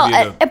cool.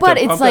 Well, but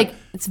it's like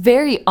it's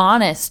very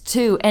honest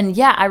too. And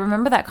yeah, I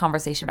remember that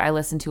conversation. I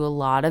listened to a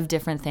lot of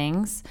different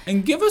things.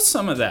 And give us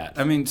some of that.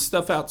 I mean,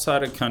 stuff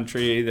outside of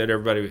country that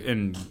everybody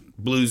in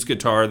blues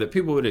guitar that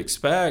people would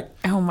expect.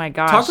 Oh my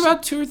gosh! Talk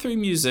about 2 or 3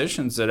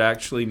 musicians that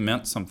actually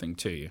meant something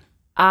to you.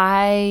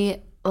 I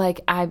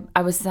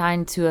was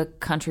signed to a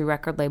country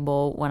record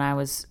label when I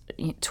was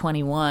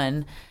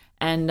 21,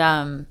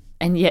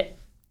 and yet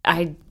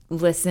I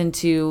listened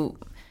to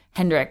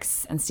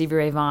Hendrix and Stevie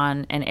Ray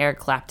Vaughan and Eric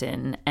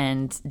Clapton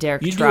and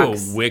Derek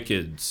Trucks. You do a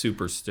wicked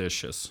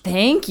superstitious.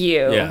 Thank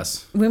you.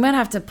 Yes. We might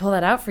have to pull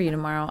that out for you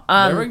tomorrow.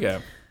 There we go.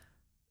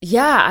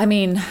 Yeah, I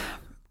mean,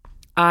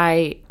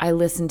 I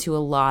listen to a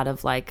lot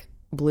of like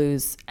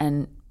blues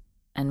and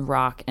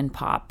rock and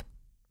pop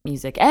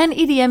music and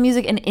EDM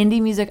music and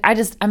indie music.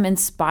 I'm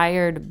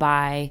inspired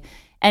by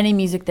any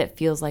music that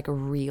feels like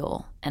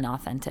real and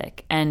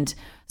authentic. And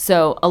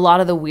so a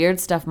lot of the weird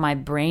stuff, my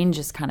brain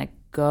just kind of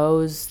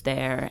goes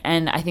there.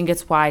 And I think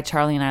it's why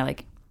Charlie and I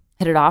like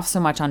hit it off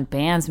so much on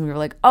bands. And we were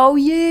like, oh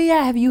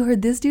yeah. Have you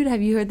heard this dude?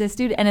 Have you heard this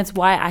dude? And it's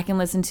why I can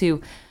listen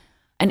to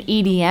an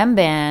EDM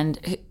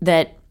band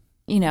that,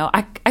 you know,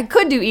 I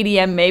could do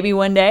EDM maybe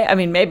one day. I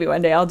mean, maybe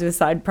one day I'll do a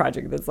side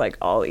project that's like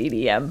all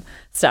EDM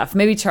stuff.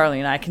 Maybe Charlie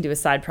and I can do a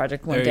side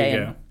project one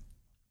day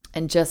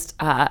and just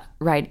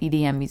write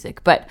EDM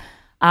music. But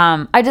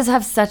I just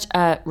have such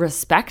a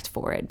respect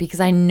for it because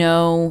I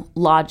know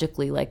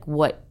logically like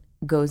what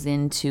goes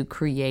into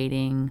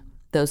creating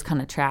those kind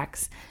of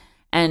tracks.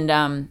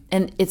 And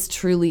it's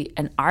truly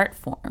an art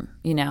form,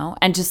 you know?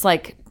 And just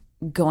like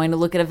going to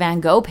look at a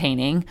Van Gogh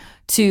painting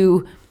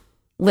to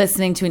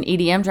listening to an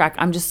EDM track,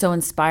 I'm just so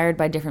inspired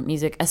by different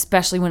music,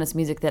 especially when it's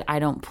music that I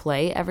don't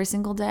play every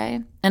single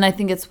day. And I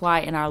think it's why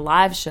in our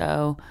live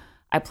show,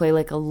 I play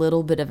like a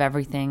little bit of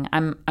everything.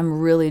 I'm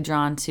really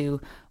drawn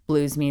to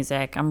blues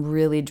music. I'm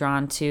really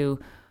drawn to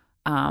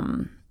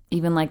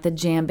even like the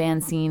jam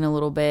band scene a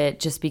little bit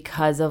just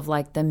because of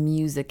like the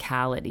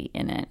musicality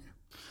in it.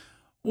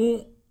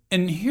 Well,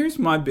 and here's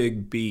my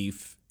big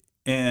beef,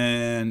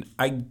 and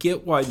I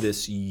get why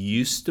this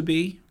used to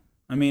be.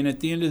 I mean,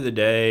 at the end of the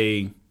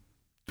day,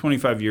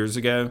 25 years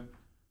ago,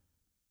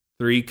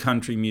 3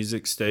 country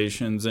music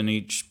stations in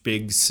each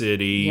big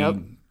city,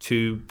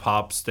 2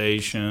 pop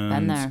stations,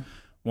 Been there.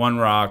 1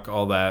 rock,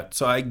 all that.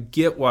 So I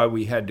get why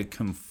we had to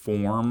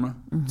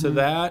conform to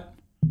that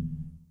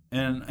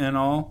and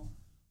all.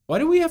 Why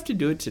do we have to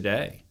do it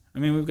today? I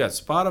mean, we've got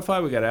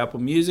Spotify, we've got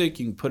Apple Music.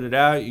 You can put it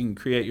out. You can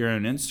create your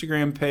own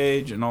Instagram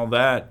page and all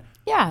that.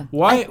 Yeah.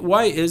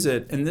 Why is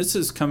it, and this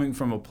is coming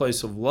from a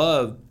place of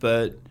love,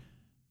 but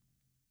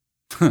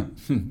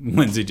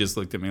Lindsay just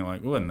looked at me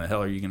like, what in the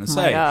hell are you going to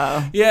say?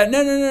 Yeah,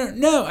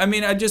 no. I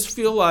mean, I just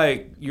feel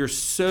like you're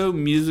so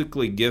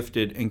musically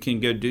gifted and can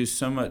go do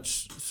so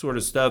much sort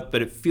of stuff,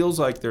 but it feels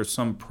like there's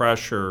some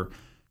pressure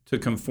to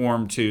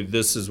conform to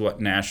this is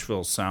what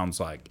Nashville sounds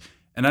like.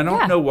 And I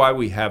don't know why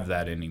we have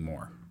that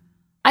anymore.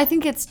 I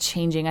think it's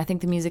changing. I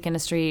think the music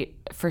industry,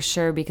 for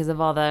sure, because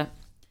of all the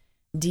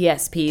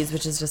DSPs,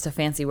 which is just a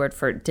fancy word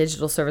for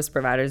digital service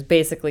providers,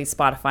 basically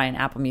Spotify and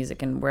Apple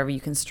Music and wherever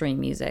you can stream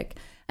music.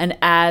 And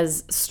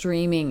as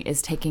streaming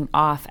is taking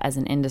off as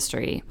an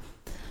industry,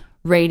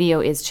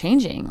 radio is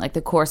changing. Like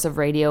the course of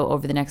radio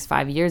over the next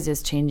 5 years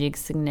is changing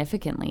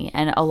significantly.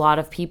 And a lot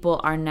of people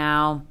are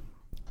now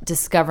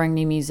discovering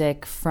new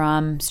music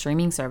from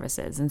streaming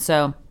services. And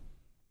so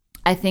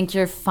I think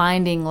you're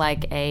finding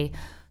like a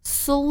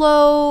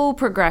slow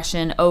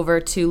progression over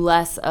to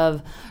less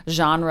of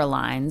genre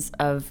lines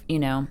of, you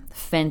know,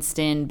 fenced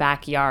in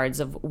backyards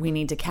of we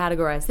need to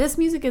categorize this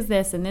music as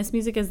this and this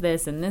music as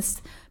this and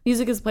this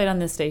music is played on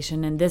this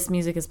station and this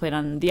music is played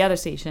on the other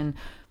station.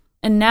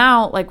 And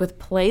now like with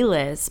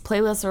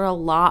playlists are a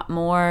lot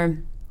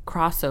more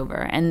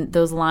crossover and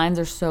those lines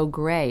are so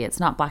gray. It's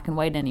not black and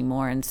white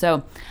anymore. And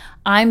so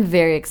I'm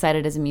very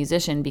excited as a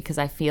musician because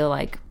I feel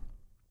like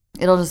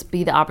it'll just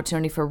be the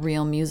opportunity for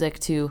real music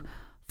to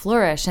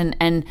flourish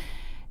and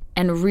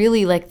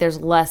really like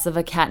there's less of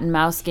a cat and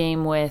mouse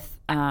game with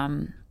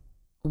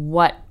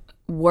what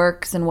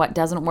works and what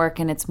doesn't work,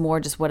 and it's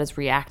more just what is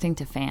reacting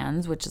to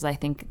fans, which is I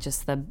think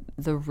just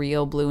the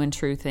real blue and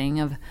true thing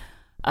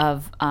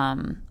of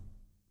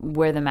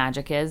where the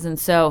magic is. And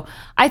so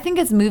I think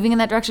it's moving in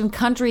that direction.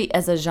 Country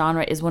as a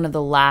genre is one of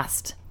the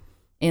last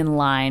in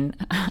line,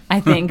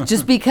 I think,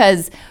 just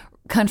because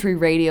country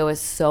radio is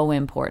so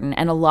important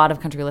and a lot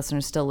of country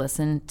listeners still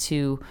listen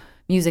to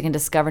music and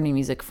discover new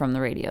music from the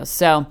radio.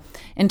 So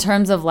in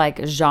terms of like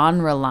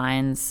genre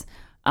lines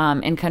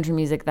in country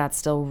music, that's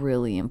still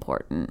really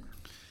important.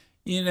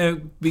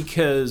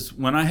 Because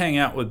when I hang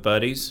out with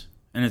buddies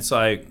and it's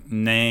like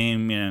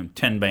name,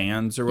 10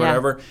 bands or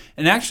whatever. Yeah.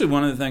 And actually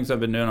one of the things I've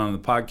been doing on the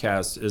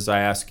podcast is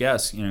I ask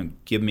guests,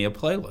 give me a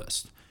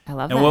playlist. I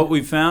love that. And what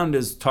we found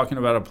is talking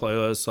about a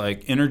playlist,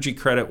 like Energy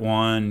Credit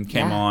One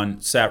came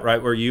on, sat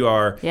right where you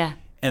are. Yeah.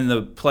 And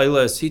the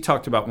playlist, he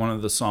talked about one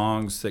of the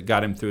songs that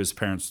got him through his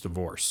parents'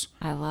 divorce.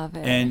 I love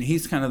it. And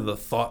he's kind of the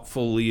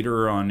thoughtful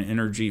leader on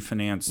Energy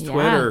Finance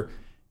Twitter.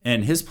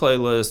 And his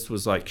playlist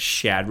was like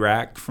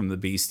Shadrach from the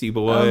Beastie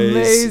Boys,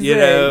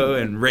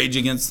 Amazing. And Rage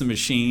Against the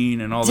Machine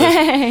and all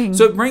this.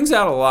 So it brings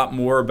out a lot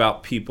more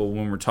about people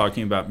when we're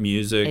talking about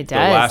music. It does.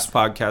 The last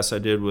podcast I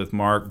did with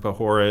Mark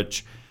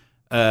Bahorich,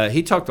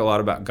 he talked a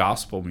lot about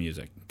gospel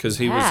music because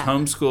he was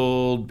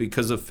homeschooled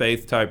because of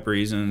faith-type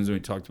reasons. We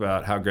talked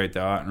about how great they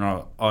are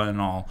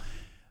and all.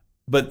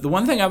 But the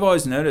one thing I've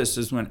always noticed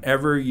is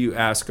whenever you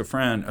ask a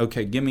friend,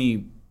 okay, give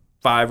me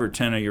 5 or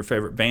 10 of your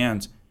favorite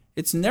bands,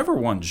 it's never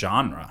one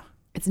genre.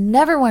 It's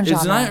never one genre.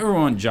 It's never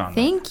one genre.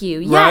 Thank you.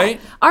 Yeah.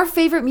 Right? Our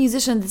favorite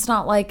musicians, it's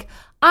not like,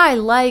 I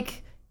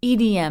like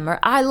EDM or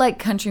I like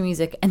country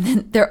music, and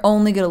then they're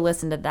only going to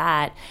listen to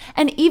that.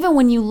 And even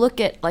when you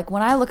look at, like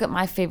when I look at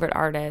my favorite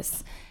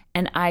artists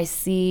and I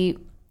see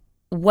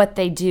what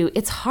they do,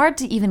 it's hard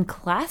to even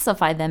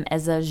classify them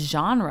as a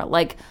genre.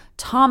 Like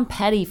Tom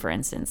Petty, for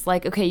instance,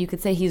 like, okay, you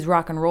could say he's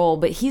rock and roll,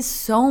 but he's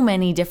so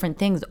many different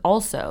things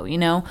also,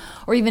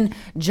 or even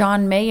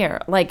John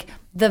Mayer, like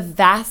the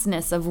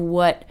vastness of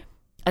what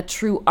a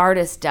true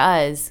artist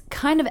does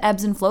kind of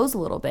ebbs and flows a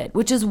little bit,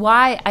 which is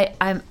why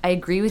I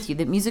agree with you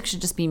that music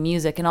should just be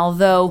music. And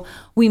although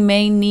we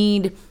may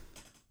need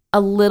a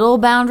little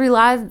boundary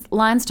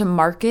lines to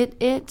market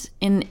it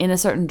in a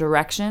certain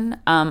direction,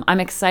 I'm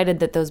excited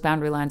that those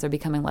boundary lines are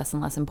becoming less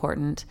and less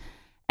important.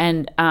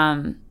 And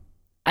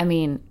I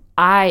mean,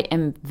 I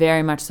am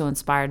very much so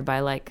inspired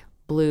by like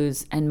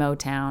blues and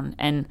Motown,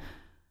 and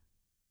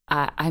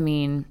I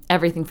mean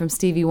everything from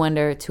Stevie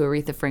Wonder to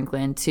Aretha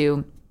Franklin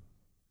to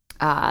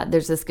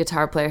there's this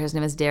guitar player, his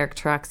name is Derek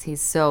Trucks,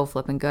 he's so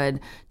flippin' good,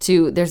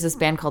 to there's this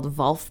band called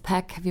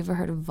Wolfpack. Have you ever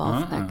heard of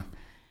Wolfpack?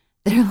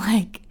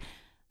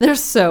 They're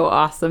so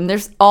awesome. They're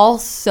all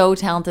so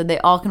talented. They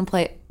all can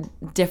play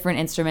different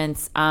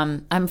instruments.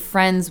 I'm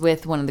friends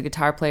with one of the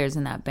guitar players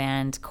in that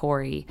band,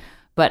 Corey,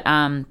 but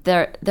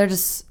they're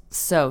just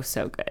so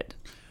good.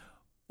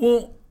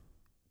 Well,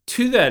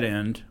 to that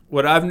end,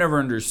 what I've never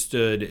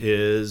understood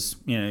is,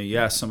 you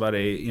ask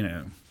somebody,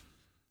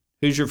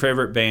 who's your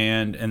favorite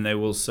band, and they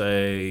will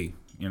say,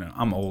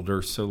 I'm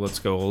older, so let's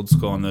go old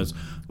school on this.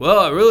 Well,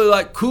 I really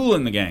like Kool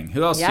and the Gang.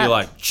 Who else do you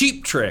like?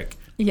 Cheap Trick.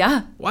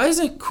 Yeah. Why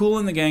isn't Kool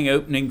and the Gang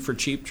opening for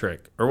Cheap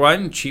Trick? Or why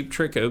isn't Cheap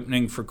Trick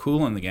opening for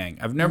Kool and the Gang?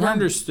 I've never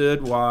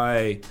understood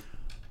why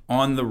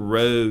on the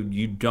road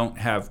you don't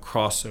have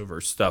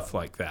crossover stuff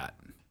like that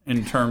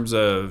in terms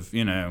of,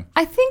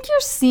 I think you're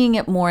seeing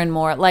it more and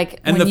more. Like,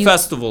 and the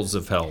festivals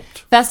have helped.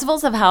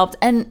 Festivals have helped.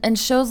 And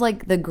shows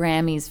like the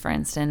Grammys, for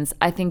instance,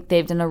 I think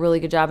they've done a really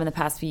good job in the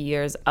past few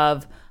years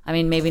of, I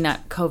mean, maybe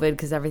not COVID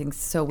because everything's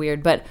so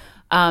weird, but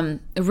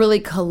really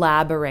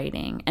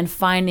collaborating and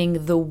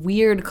finding the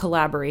weird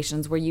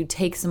collaborations where you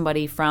take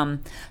somebody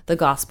from the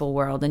gospel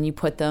world and you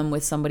put them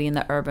with somebody in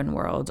the urban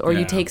world, or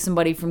you take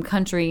somebody from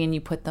country and you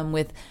put them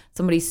with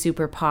somebody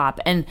super pop.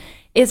 And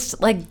it's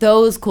like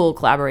those cool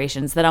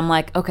collaborations that I'm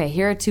like, okay,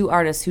 here are two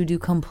artists who do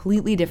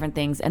completely different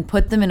things, and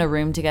put them in a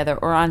room together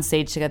or on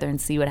stage together and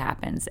see what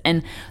happens.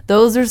 And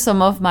those are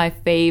some of my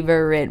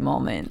favorite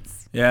moments.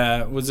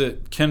 Yeah, was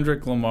it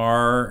Kendrick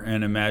Lamar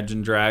and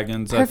Imagine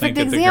Dragons? Perfect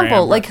I think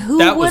example. Like, who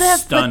would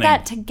have stunning. put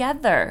that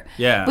together?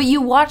 Yeah. But you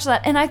watch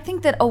that, and I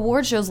think that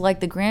award shows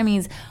like the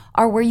Grammys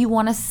are where you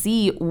want to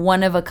see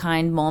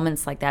one-of-a-kind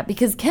moments like that,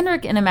 because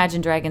Kendrick and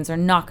Imagine Dragons are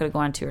not going to go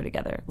on tour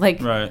together.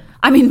 Like, right.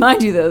 I mean,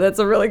 mind you, though, that's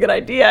a really good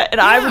idea, and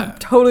I would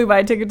totally buy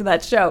a ticket to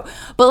that show.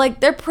 But,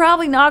 like, they're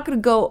probably not going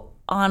to go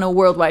on a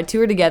worldwide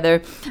tour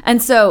together.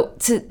 And so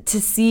to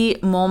see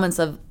moments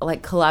of,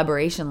 like,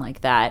 collaboration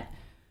like that,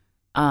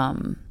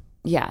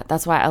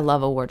 that's why I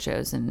love award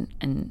shows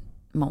and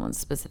moments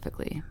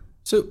specifically.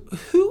 So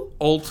who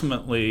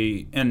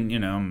ultimately, and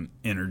I'm an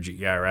energy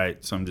guy,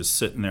 right? So I'm just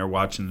sitting there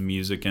watching the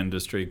music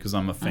industry because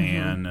I'm a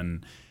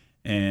fan,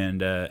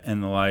 and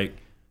the like.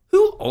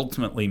 Who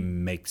ultimately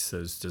makes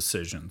those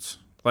decisions?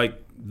 Like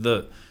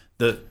the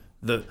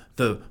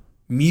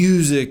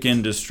music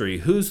industry.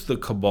 Who's the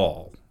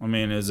cabal? I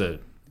mean, is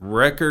it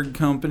record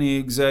company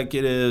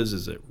executives?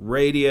 Is it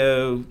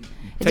radio?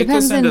 Take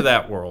us into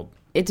that world.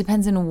 It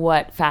depends on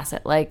what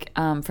facet. Like,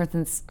 for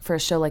instance, for a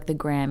show like the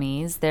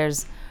Grammys,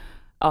 there's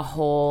a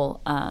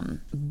whole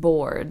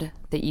board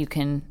that you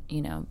can,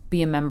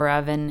 be a member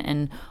of,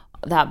 and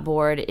that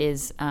board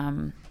is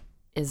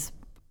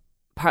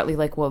partly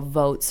like what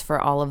votes for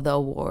all of the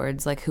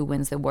awards, like who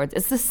wins the awards.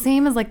 It's the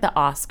same as like the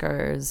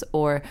Oscars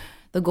or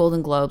the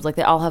Golden Globes. Like,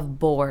 they all have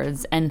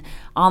boards, and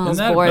on those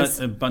Isn't that boards,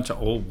 a bunch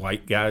of old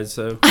white guys,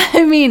 though?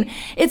 I mean,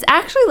 it's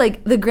actually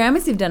like the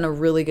Grammys have done a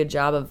really good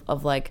job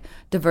of like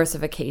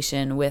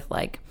diversification with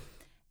like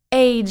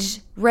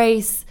age,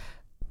 race,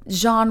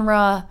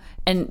 genre,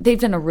 and they've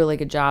done a really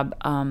good job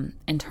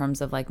in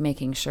terms of like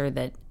making sure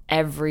that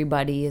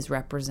everybody is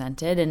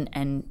represented,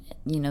 and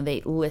you know,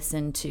 they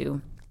listen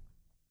to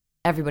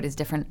everybody's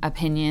different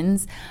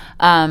opinions.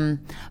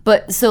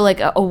 But so like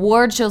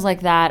award shows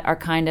like that are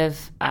kind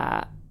of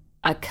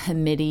a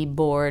committee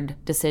board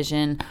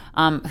decision.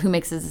 Who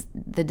makes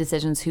the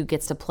decisions, who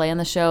gets to play on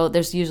the show.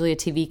 There's usually a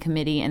TV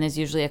committee, and there's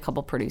usually a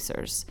couple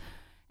producers.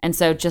 And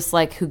so just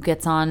like who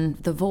gets on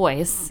The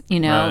Voice,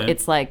 you know, Right.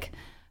 it's like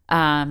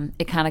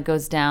it kind of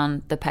goes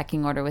down the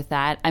pecking order with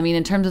that. I mean,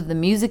 in terms of the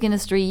music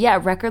industry, yeah,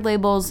 record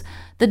labels,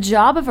 the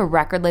job of a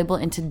record label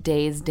in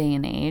today's day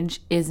and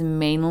age is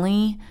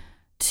mainly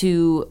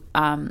to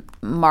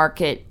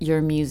market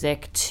your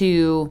music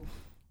to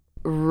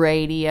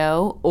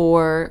radio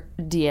or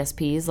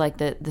DSPs, like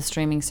the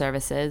streaming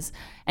services.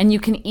 And you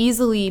can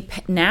easily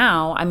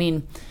now, I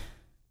mean,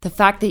 the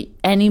fact that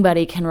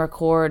anybody can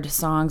record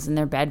songs in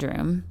their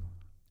bedroom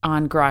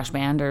on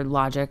GarageBand or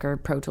Logic or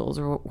Pro Tools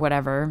or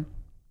whatever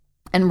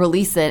and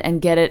release it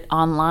and get it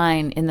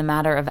online in the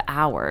matter of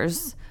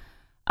hours,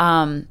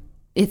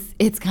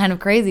 it's kind of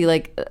crazy.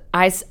 Like,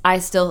 I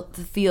still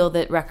feel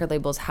that record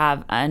labels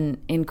have an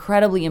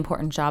incredibly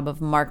important job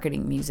of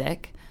marketing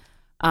music.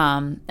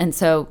 And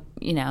so,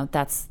 you know,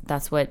 that's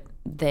what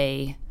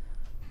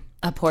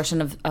a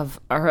portion of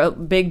or a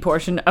big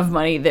portion of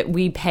money that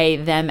we pay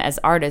them as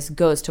artists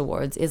goes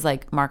towards is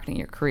like marketing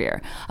your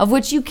career, of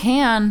which you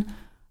can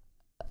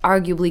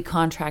arguably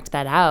contract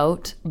that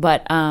out.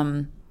 But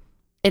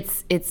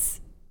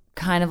it's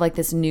kind of like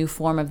this new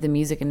form of the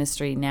music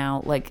industry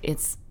now. Like,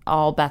 it's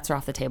all bets are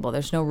off the table.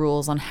 There's no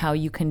rules on how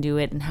you can do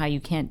it and how you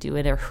can't do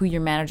it, or who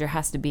your manager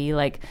has to be.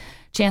 Like,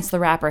 Chance the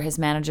Rapper, his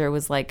manager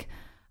was like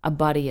a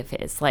buddy of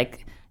his.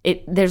 Like,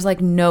 there's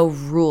like no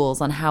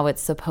rules on how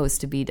it's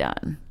supposed to be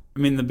done. I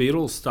mean, the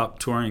Beatles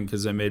stopped touring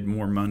because they made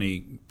more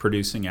money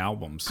producing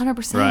albums.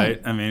 100%.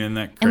 Right? I mean, isn't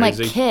that crazy? And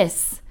like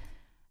Kiss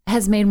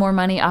has made more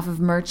money off of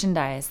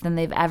merchandise than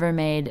they've ever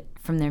made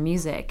from their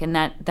music. And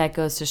that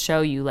goes to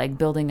show you, like,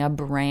 building a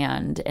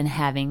brand and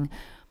having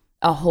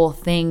a whole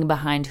thing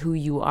behind who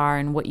you are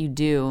and what you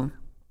do.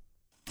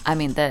 I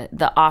mean,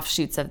 the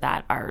offshoots of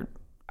that are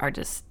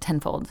just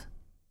tenfold.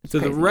 It's so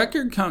crazy. the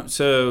record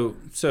so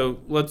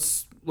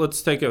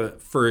let's take a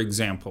for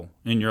example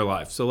in your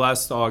life. So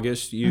last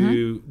August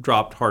you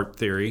dropped Heart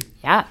Theory.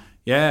 Yeah.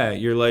 Yeah,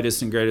 your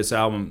latest and greatest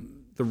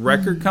album. The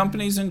record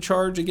company's in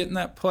charge of getting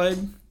that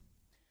played?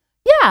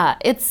 Yeah,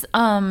 it's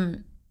a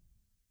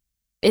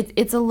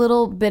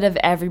little bit of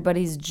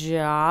everybody's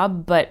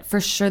job, but for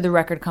sure the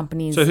record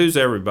companies. So who's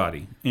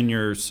everybody in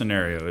your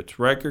scenario? It's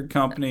record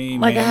company,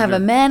 like, manager? I have a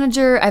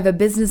manager, I have a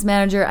business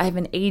manager, I have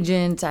an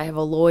agent, I have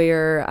a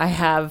lawyer,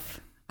 I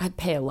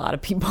pay a lot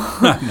of people.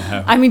 I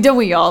know. I mean, don't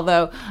we all,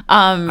 though?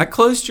 I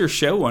closed your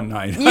show one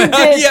night. You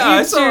did. Yeah, you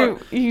I saw.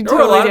 You There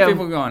were a lot totally of do.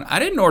 people going, I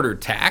didn't order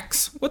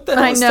tax. What the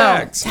hell I is know.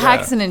 tax?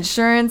 Tax and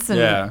insurance and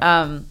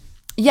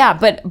Yeah.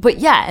 but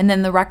yeah, and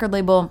then the record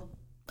label,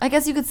 I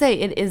guess you could say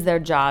it is their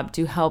job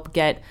to help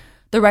get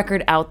the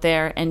record out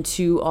there and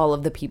to all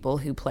of the people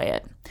who play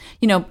it.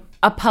 You know,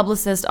 a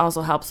publicist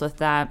also helps with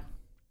that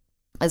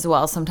as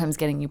well, sometimes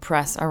getting you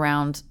press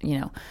around, you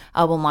know,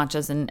 album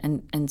launches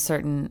and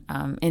certain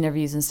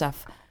interviews and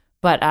stuff.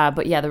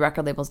 But yeah, the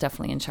record label's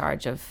definitely in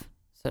charge of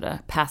sort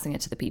of passing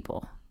it to the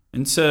people.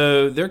 And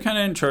so they're kind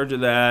of in charge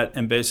of that,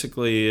 and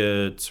basically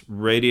it's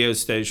radio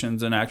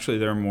stations, and actually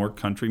there are more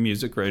country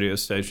music radio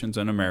stations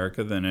in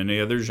America than any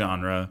other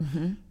genre.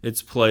 Mm-hmm.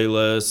 It's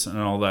playlists and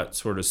all that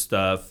sort of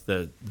stuff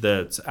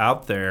that's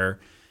out there.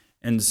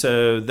 And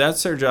so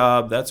that's their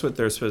job. That's what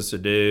they're supposed to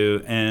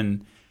do.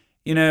 And,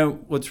 you know,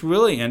 what's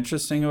really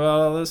interesting about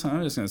all this,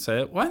 I'm just going to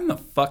say it, why in the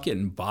fuck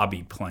isn't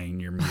Bobby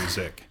playing your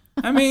music?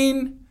 I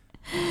mean,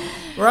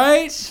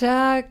 right?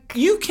 Chuck.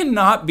 You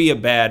cannot be a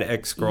bad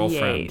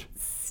ex-girlfriend. Yates.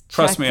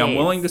 Trust Chuck me, I'm Yates.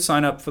 willing to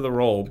sign up for the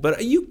role,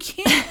 but you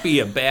can't be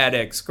a bad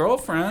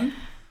ex-girlfriend.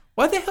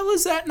 Why the hell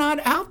is that not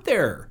out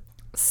there?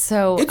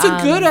 So It's a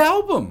good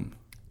album.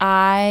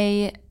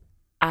 I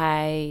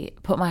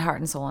put my heart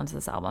and soul into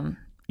this album.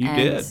 You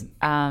did.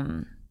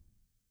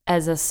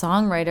 As a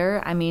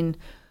songwriter, I mean,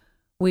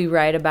 we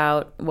write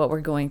about what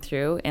we're going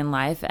through in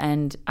life,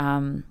 and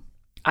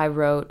I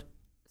wrote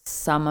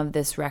some of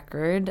this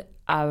record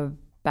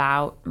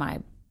about my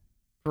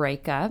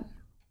breakup,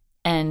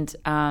 and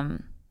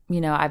you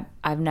know,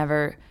 I've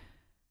never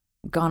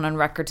gone on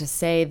record to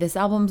say this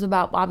album's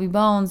about Bobby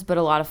Bones, but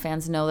a lot of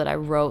fans know that I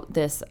wrote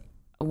this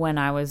when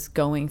I was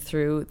going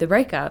through the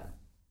breakup.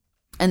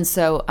 And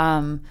so,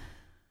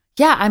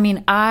 yeah, I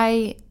mean,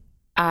 I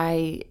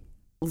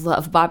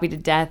love Bobby to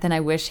death, and I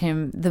wish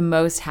him the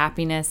most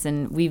happiness,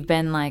 and we've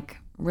been like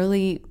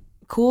really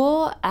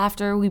cool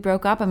after we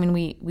broke up. I mean,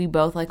 we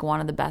both like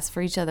wanted the best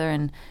for each other,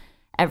 and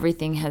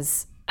everything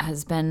has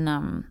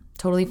been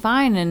totally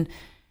fine.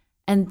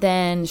 And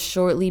then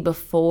shortly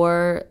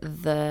before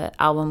the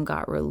album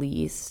got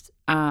released,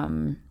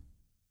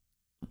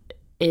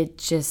 it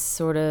just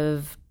sort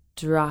of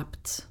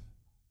dropped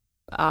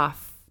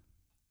off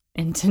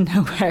into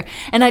nowhere.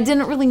 And I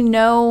didn't really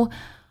know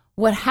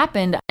what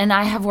happened. And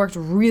I have worked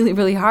really,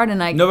 really hard. And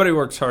Nobody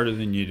works harder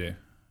than you do.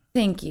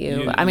 Thank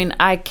you. I mean,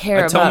 I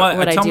care about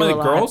what I do a lot. I tell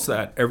my girls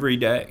that every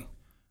day.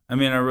 I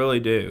mean, I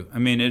really do. I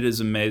mean, it is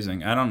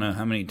amazing. I don't know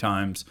how many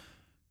times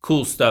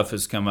cool stuff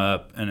has come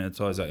up, and it's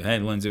always like, hey,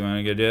 Lindsay, want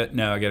to go do it?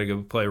 No, I got to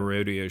go play a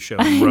rodeo show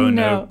in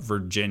Roanoke,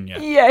 Virginia.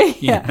 Yeah.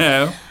 You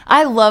know?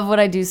 I love what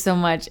I do so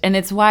much, and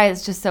it's why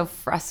it's just so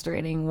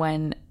frustrating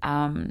when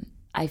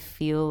I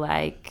feel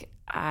like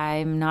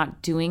I'm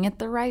not doing it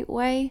the right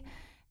way.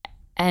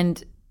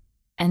 And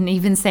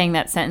even saying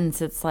that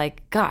sentence, it's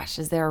like, gosh,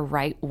 is there a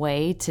right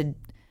way to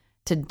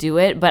do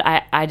it? But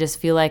I just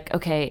feel like,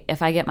 okay,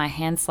 if I get my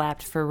hand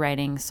slapped for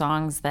writing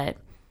songs that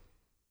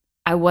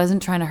I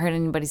wasn't trying to hurt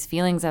anybody's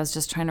feelings, I was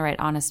just trying to write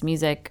honest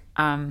music.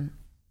 It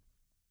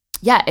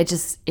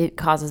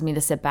causes me to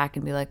sit back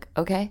and be like,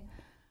 okay,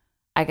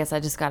 I guess I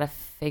just got to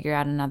figure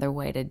out another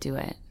way to do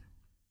it.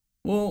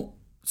 Well,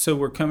 so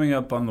we're coming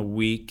up on the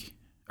week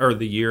or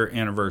the year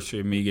anniversary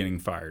of me getting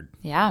fired.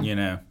 Yeah. You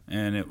know,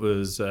 and it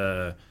was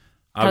how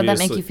did that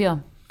make you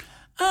feel?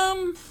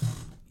 To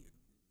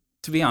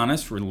be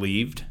honest,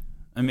 relieved.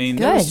 I mean,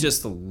 Good. There was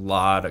just a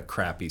lot of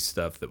crappy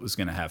stuff that was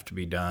going to have to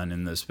be done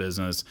in this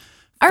business.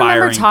 I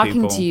remember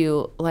talking people. to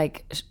you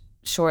like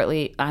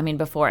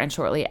before and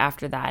shortly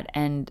after that.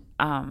 And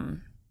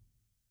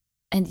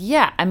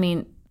yeah, I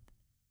mean,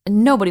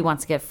 nobody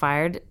wants to get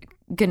fired.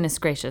 Goodness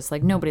gracious,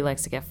 like nobody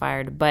likes to get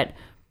fired. But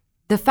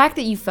the fact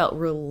that you felt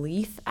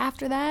relief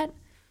after that,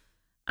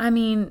 I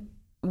mean,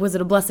 was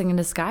it a blessing in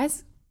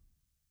disguise?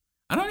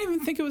 I don't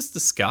even think it was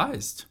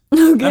disguised.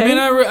 Okay. I mean,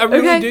 I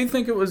really do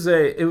think it was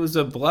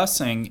a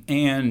blessing.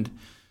 And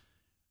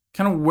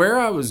kind of where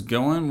I was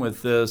going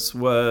with this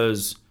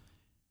was,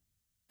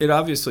 it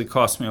obviously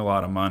cost me a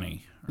lot of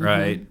money,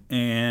 right? Mm-hmm.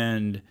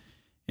 And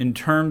in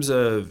terms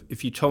of,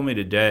 if you told me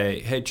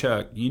today, hey,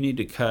 Chuck, you need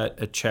to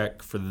cut a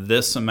check for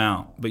this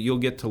amount, but you'll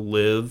get to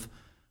live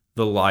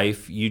the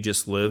life you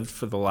just lived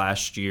for the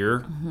last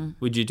year,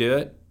 would you do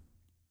it?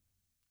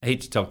 I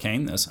hate to tell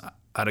Kane this.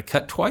 I'd have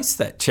cut twice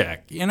that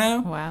check, you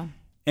know? Wow.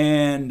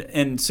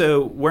 And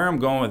so where I'm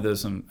going with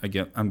this,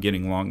 I'm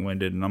getting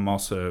long-winded, and I'm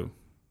also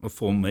a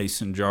full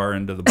mason jar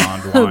into the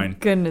bond wine.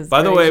 Goodness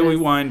By the gracious. way, we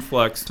wine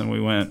flexed and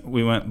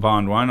we went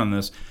bond wine on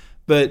this.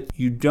 But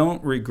you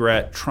don't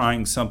regret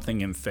trying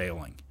something and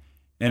failing.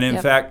 And in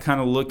fact,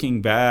 kind of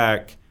looking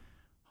back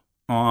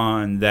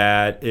on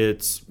that,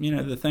 it's,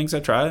 the things I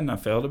tried and I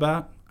failed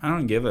about, I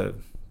don't give a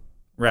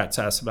rat's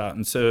ass about.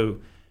 And so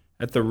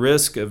at the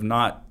risk of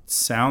not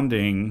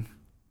sounding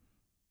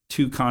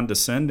too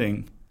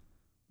condescending,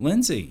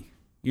 Lindsay,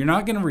 you're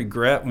not going to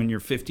regret when you're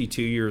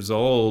 52 years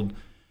old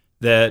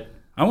that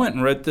I went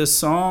and wrote this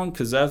song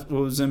because that's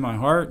what was in my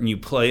heart, and you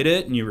played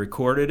it and you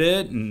recorded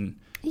it. And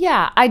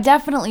yeah, I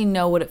definitely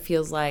know what it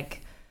feels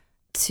like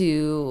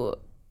to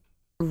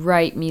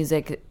write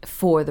music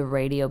for the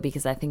radio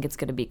because I think it's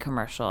going to be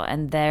commercial,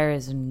 and there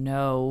is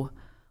no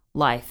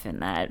life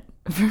in that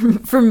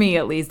for me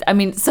at least. I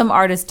mean, some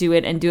artists do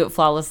it and do it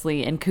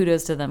flawlessly, and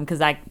kudos to them because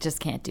I just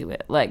can't do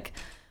it. Like,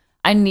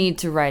 I need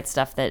to write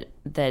stuff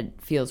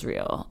that feels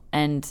real,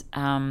 and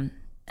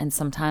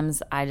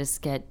sometimes I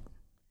just get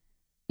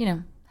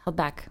held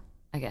back,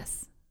 I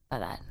guess, by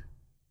that.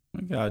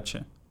 I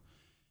gotcha.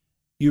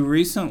 You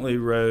recently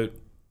wrote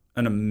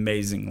an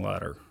amazing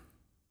letter.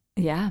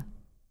 Yeah.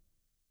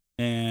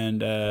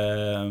 And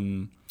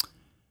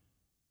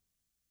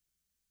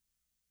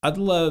I'd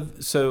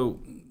love, so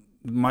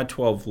my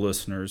 12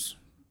 listeners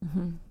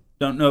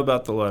don't know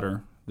about the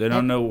letter. They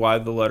don't know why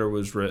the letter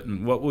was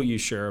written. What will you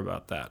share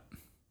about that?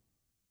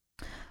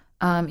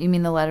 You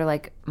mean the letter,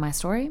 like my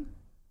story?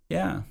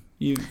 Yeah.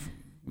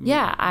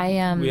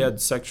 I we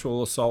had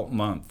Sexual Assault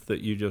Month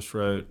that you just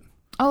wrote.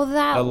 Oh,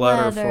 that a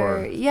letter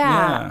for.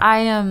 Yeah. I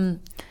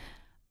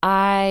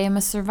am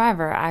a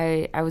survivor.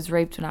 I was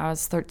raped when I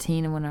was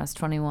 13 and when I was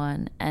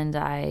 21, and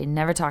I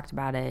never talked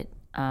about it.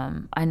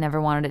 I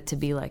never wanted it to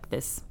be like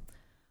this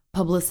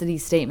publicity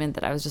statement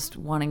that I was just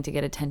wanting to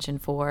get attention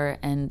for,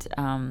 and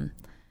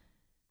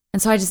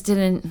so I just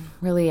didn't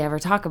really ever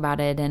talk about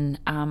it. And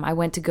I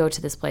went to go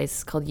to this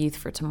place called Youth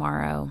for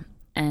Tomorrow,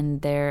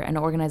 and they're an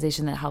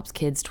organization that helps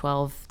kids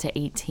 12 to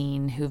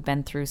 18 who've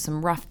been through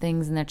some rough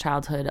things in their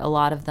childhood. A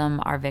lot of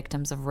them are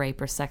victims of rape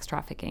or sex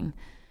trafficking.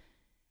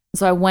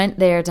 So I went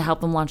there to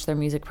help them launch their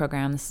music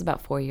program. This is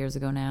about 4 years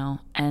ago now.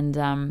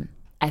 And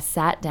I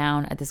sat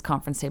down at this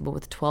conference table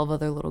with 12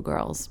 other little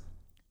girls.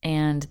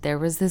 And there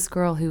was this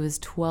girl who was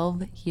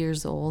 12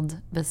 years old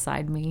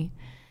beside me.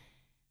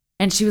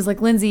 And she was like,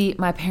 Lindsay,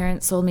 my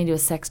parents sold me to a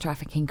sex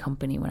trafficking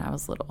company when I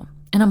was little.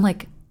 And I'm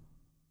like,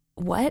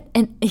 what?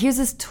 And here's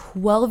this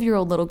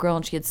 12-year-old little girl,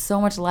 and she had so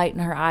much light in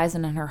her eyes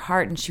and in her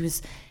heart, and she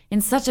was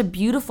in such a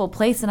beautiful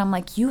place. And I'm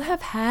like, you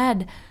have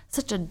had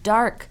such a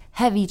dark,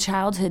 heavy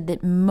childhood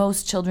that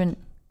most children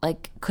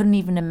like couldn't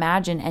even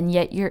imagine, and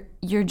yet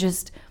you're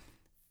just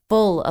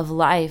full of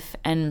life.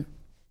 And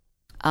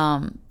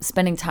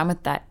spending time with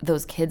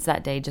those kids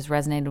that day just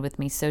resonated with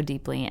me so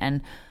deeply.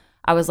 And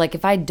I was like,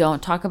 if I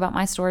don't talk about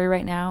my story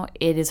right now,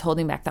 it is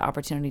holding back the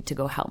opportunity to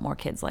go help more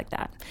kids like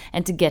that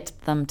and to get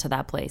them to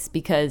that place,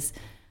 because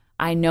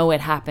I know it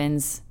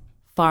happens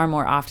far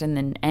more often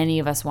than any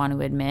of us want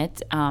to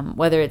admit,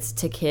 whether it's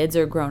to kids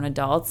or grown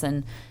adults.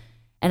 And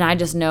I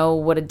just know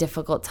what a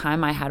difficult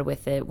time I had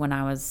with it when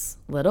I was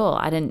little.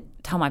 I didn't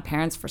tell my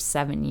parents for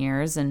 7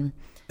 years. And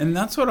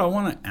that's what I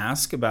want to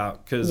ask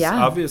about, because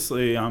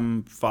obviously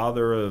I'm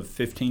father of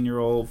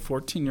 15-year-old,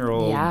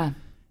 14-year-old. Yeah.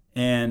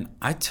 And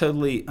I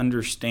totally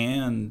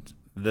understand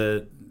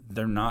that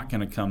they're not going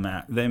to come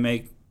at.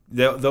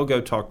 They'll go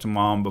talk to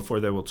mom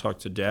before they will talk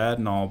to dad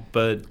and all.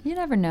 But you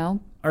never know.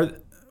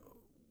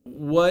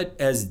 What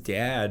as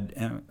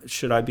dad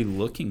should I be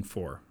looking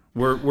for?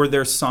 Were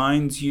there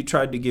signs you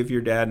tried to give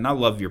your dad? And I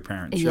love your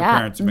parents. Your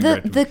parents have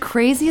been great. The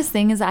craziest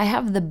thing is I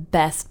have the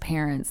best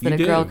parents that a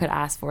girl could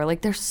ask for.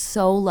 Like, they're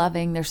so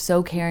loving, they're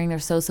so caring, they're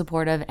so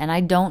supportive, and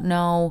I don't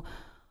know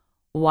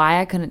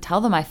why I couldn't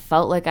tell them. I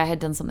felt like I had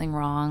done something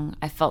wrong.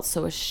 I felt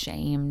so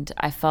ashamed.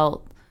 I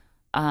felt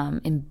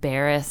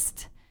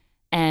embarrassed.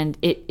 And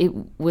it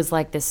was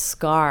like this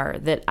scar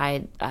that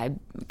I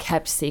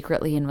kept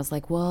secretly and was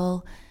like,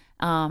 well,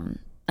 and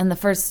the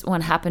first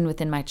one happened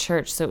within my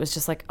church. So it was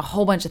just like a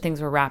whole bunch of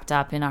things were wrapped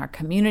up in our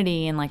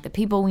community and like the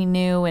people we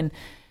knew. And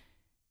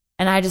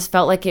I just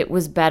felt like it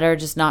was better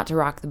just not to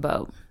rock the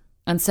boat.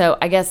 And so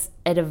I guess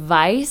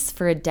advice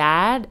for a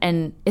dad,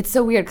 and it's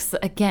so weird because,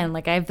 again,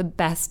 like, I have the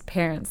best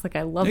parents. Like,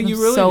 I love them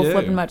really so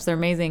flipping much. They're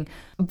amazing.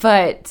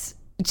 But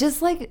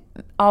just, like,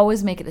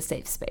 always make it a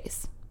safe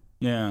space.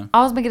 Yeah.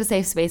 Always make it a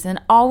safe space,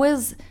 and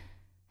always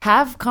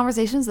have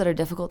conversations that are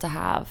difficult to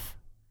have.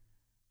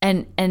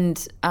 And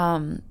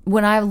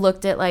when I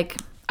looked at, like,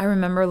 I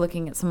remember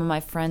looking at some of my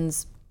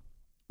friends'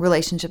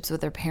 relationships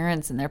with their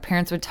parents, and their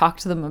parents would talk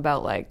to them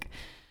about, like,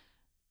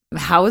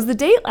 how was the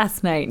date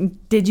last night?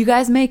 And did you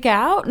guys make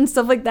out? And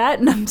stuff like that.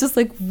 And I'm just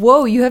like,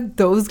 whoa, you have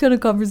those kind of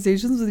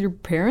conversations with your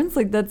parents?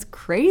 Like, that's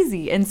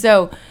crazy. And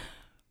so,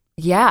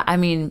 yeah, I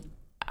mean,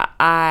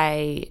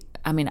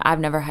 I've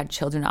never had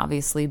children,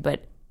 obviously,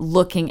 but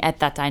looking at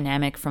that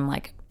dynamic from,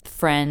 like,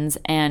 friends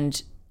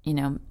and, you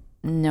know,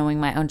 knowing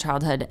my own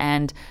childhood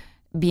and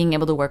being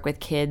able to work with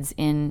kids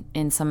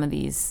in some of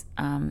these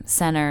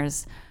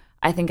centers,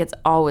 I think it's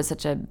always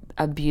such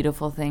a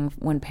beautiful thing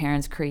when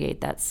parents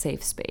create that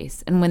safe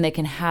space and when they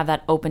can have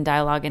that open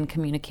dialogue and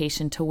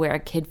communication to where a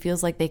kid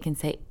feels like they can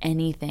say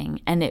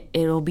anything and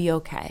it'll be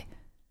okay.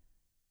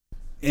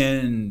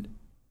 And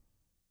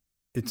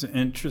it's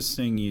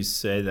interesting you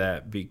say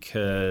that,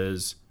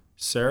 because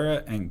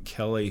Sarah and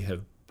Kelly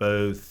have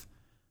both,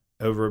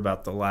 over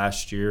about the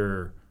last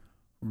year,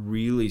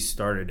 really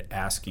started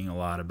asking a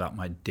lot about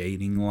my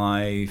dating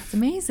life. It's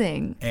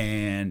amazing.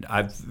 And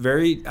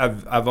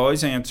I've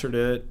always answered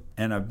it,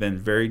 and I've been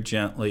very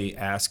gently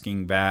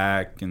asking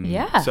back. And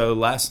so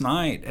last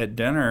night at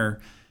dinner,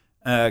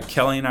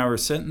 Kelly and I were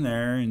sitting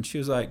there, and she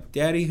was like,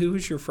 "Daddy, who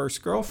was your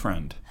first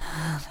girlfriend?"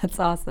 That's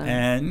awesome.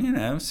 And, you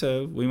know,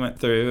 so we went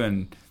through,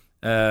 and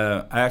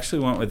I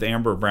actually went with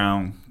Amber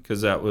Brown,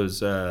 because that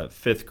was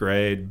fifth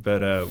grade.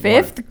 But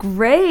fifth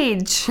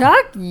grade,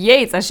 Chuck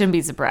Yates. I shouldn't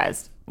be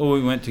surprised. Well,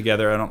 we went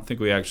together. I don't think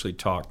we actually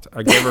talked.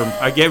 I gave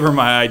her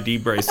my ID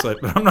bracelet,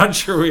 but I'm not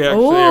sure we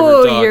actually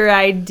ever talked. Oh, your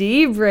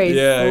ID bracelet.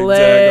 Yeah,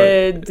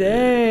 exactly.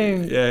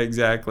 Dang. Yeah,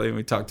 exactly. And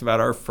we talked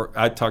about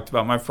I talked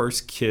about my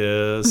first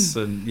kiss,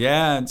 and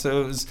and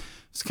so it was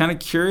kind of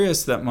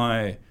curious that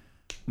my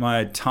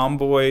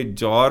tomboy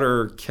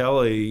daughter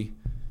Kelly,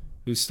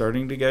 who's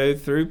starting to go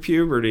through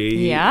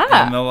puberty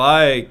and the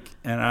like,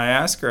 and I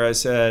asked her, I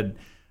said,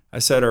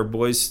 are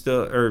boys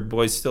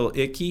still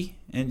icky?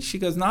 And she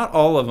goes, "Not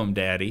all of them,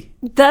 Daddy."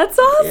 That's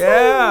awesome.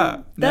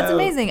 Yeah. That's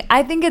amazing.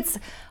 I think it's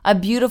a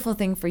beautiful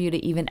thing for you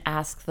to even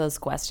ask those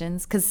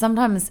questions, because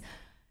sometimes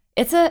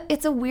it's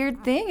a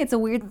weird thing. It's a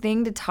weird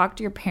thing to talk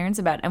to your parents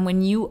about. And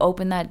when you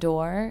open that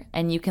door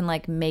and you can,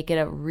 like, make it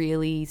a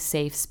really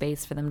safe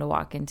space for them to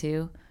walk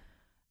into,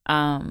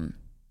 I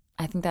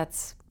think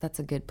that's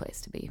a good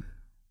place to be.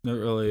 It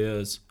really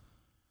is.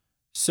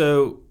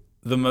 So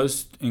the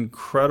most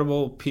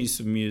incredible piece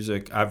of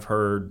music I've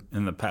heard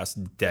in the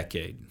past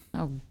decade.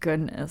 Oh,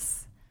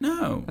 goodness.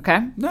 No. Okay.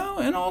 No,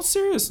 in all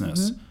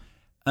seriousness.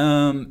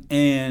 Mm-hmm.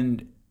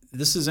 And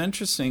this is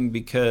interesting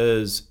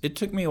because it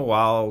took me a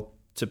while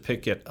to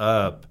pick it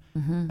up.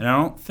 Mm-hmm. And I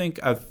don't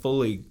think I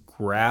fully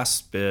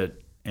grasped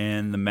it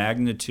and the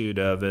magnitude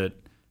of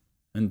it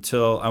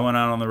until I went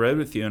out on the road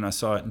with you and I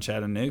saw it in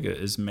Chattanooga,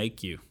 is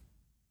Make You.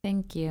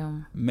 Thank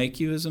you. Make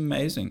You is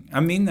amazing. I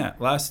mean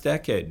that. Last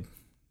decade.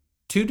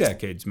 2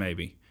 decades,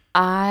 maybe.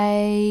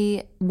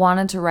 I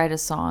wanted to write a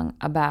song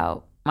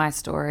about my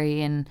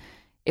story, and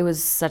it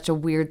was such a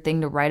weird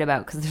thing to write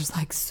about because there's,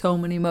 like, so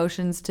many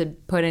emotions to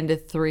put into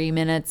 3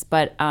 minutes.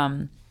 But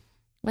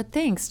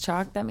thanks,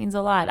 Chalk. That means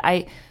a lot.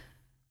 I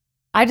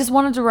just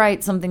wanted to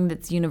write something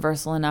that's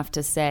universal enough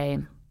to say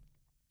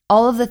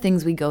all of the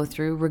things we go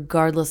through,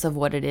 regardless of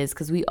what it is,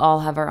 because we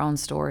all have our own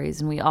stories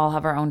and we all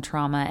have our own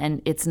trauma,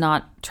 and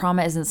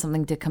trauma isn't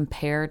something to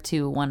compare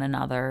to one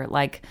another.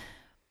 Like,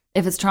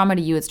 if it's trauma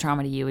to you, it's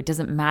trauma to you. It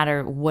doesn't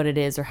matter what it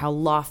is or how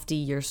lofty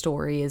your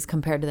story is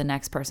compared to the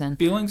next person.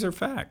 Feelings are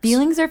facts.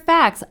 Feelings are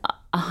facts,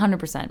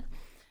 100%.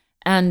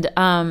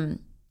 And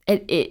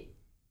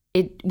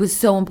it was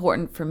so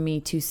important for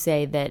me to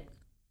say that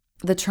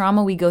the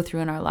trauma we go through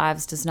in our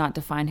lives does not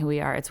define who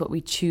we are. It's what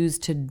we choose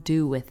to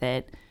do with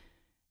it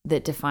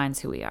that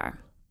defines who we are.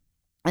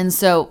 And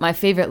so my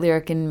favorite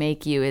lyric in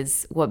Make You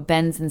is, what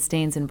bends and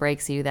stains and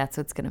breaks you, that's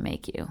what's going to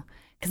make you.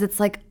 Because it's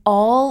like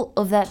all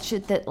of that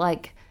shit that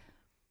like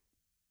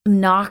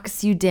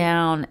knocks you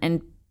down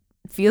and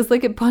feels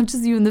like it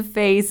punches you in the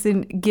face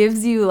and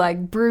gives you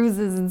like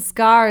bruises and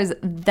scars.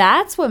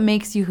 That's what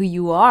makes you who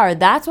you are.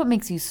 That's what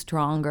makes you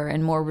stronger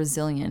and more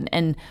resilient.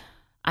 And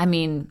I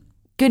mean,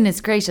 goodness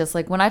gracious,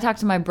 like when I talk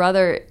to my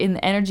brother in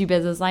the energy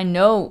business, I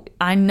know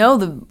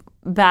the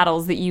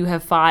battles that you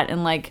have fought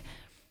and like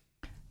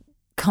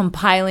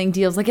compiling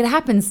deals. Like, it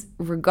happens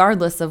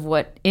regardless of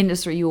what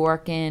industry you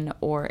work in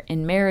or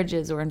in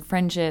marriages or in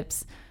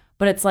friendships.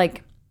 But it's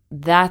like,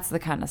 that's the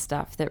kind of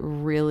stuff that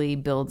really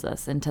builds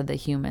us into the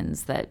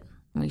humans that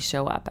we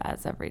show up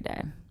as every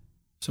day.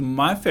 So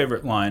my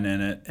favorite line in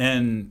it,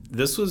 and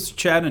this was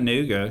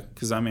Chattanooga,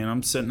 because I mean,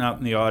 I'm sitting out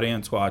in the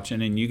audience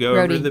watching, and you go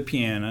over to the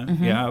piano.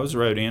 Mm-hmm. Yeah, I was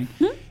roadieing.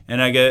 Mm-hmm.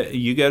 And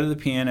you go to the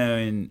piano,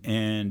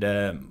 and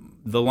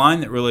the line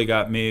that really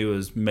got me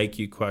was, make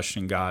you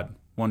question God,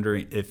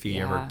 wondering if he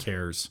ever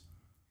cares.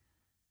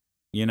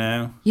 You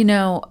know? You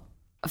know,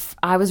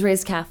 I was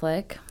raised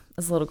Catholic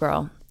as a little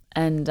girl,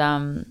 and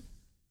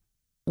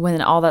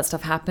when all that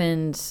stuff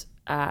happened,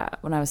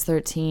 when I was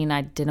 13,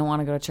 I didn't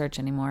want to go to church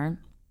anymore.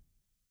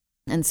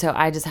 And so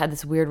I just had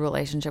this weird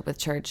relationship with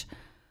church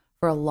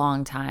for a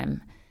long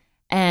time.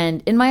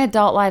 And in my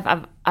adult life,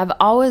 I've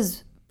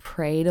always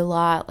prayed a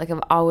lot. Like,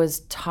 I've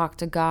always talked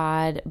to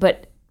God.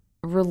 But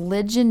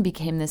religion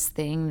became this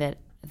thing that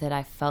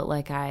I felt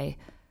like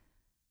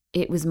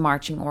it was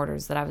marching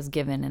orders that I was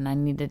given, and I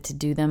needed to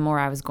do them or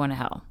I was going to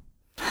hell.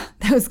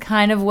 That was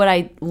kind of what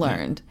I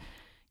learned,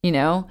 you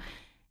know?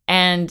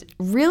 And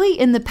really,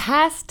 in the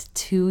past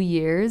 2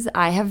 years,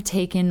 I have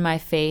taken my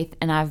faith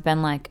and I've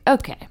been like,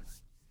 okay,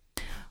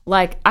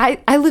 like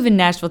I live in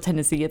Nashville,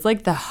 Tennessee. It's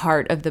like the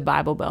heart of the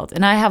Bible Belt.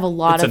 And I have a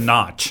lot It's a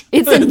notch.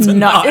 It's a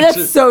notch.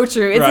 That's so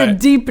true. It's a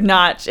deep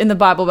notch in the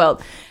Bible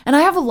Belt. And I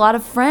have a lot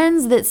of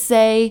friends that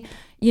say,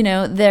 you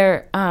know,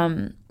 they're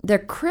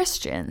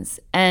Christians.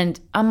 And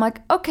I'm like,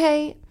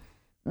 okay,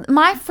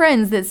 my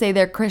friends that say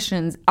they're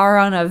Christians are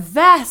on a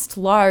vast,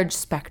 large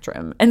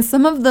spectrum. And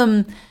some of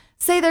them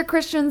say they're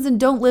Christians and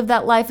don't live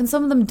that life. And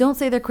some of them don't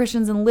say they're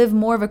Christians and live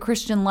more of a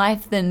Christian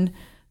life than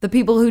the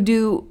people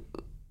who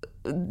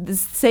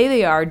say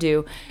they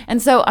do.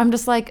 And so I'm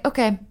just like,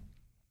 okay,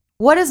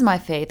 what is my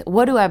faith?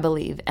 What do I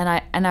believe?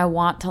 And I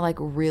want to like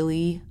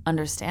really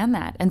understand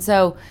that. And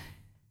so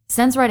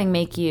since writing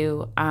Make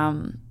You,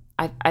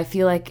 I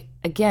feel like,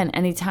 again,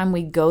 anytime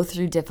we go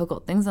through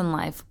difficult things in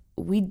life,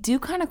 we do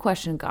kind of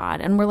question God.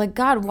 And we're like,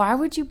 God, why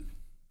would you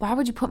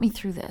put me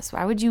through this?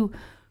 Why would you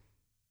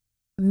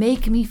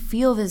make me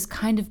feel this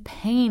kind of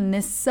pain?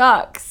 This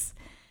sucks.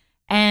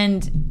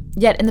 And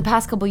yet in the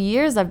past couple of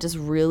years, I've just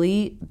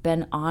really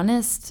been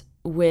honest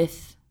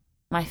with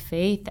my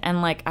faith.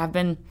 And like, I've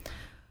been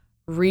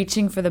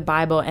reaching for the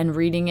Bible and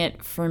reading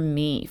it for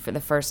me for the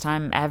first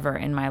time ever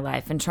in my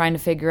life, and trying to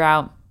figure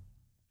out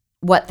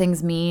what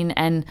things mean,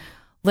 and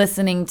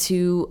listening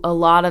to a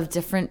lot of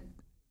different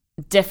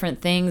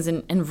things,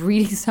 and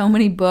reading so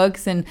many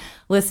books, and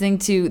listening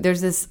to, there's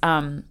this,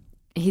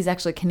 he's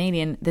actually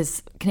Canadian,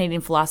 this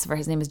Canadian philosopher,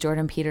 his name is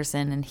Jordan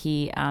Peterson, and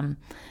he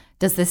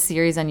does this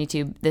series on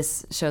YouTube.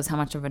 This shows how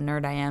much of a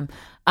nerd I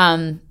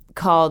am,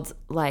 called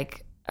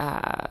like,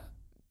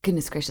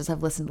 goodness gracious,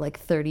 I've listened to like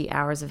 30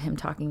 hours of him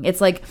talking.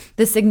 It's like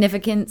the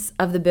significance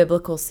of the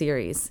biblical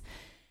series.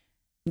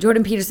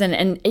 Jordan Peterson,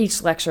 and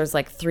each lecture is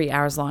like 3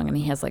 hours long, and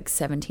he has like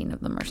 17 of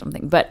them or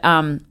something. But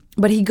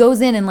he goes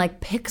in and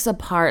like picks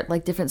apart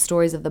like different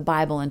stories of the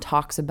Bible and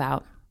talks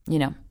about, you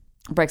know,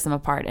 breaks them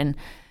apart. And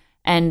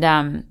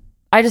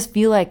I just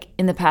feel like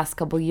in the past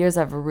couple of years,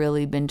 I've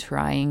really been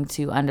trying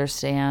to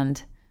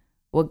understand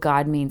what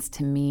God means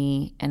to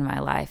me in my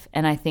life.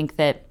 And I think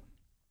that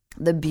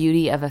the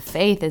beauty of a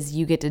faith is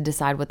you get to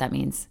decide what that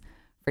means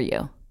for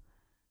you.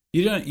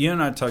 You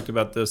and I talked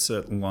about this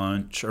at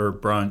lunch or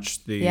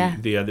brunch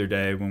the other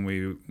day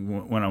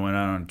when I went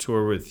out on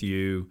tour with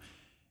you,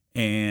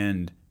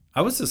 and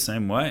I was the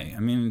same way. I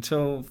mean,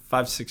 until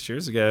 5-6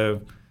 years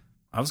ago,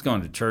 I was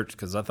going to church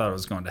because I thought I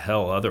was going to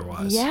hell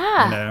otherwise.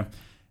 Yeah. You know?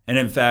 And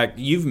in fact,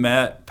 you've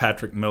met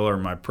Patrick Miller,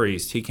 my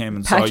priest. He came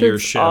and saw your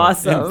show.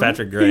 Awesome.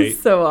 Patrick, great.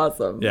 He's so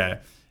awesome. Yeah.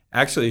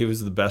 Actually, he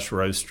was the best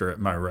roaster at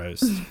my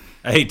roast.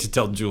 I hate to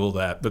tell Jewel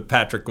that, but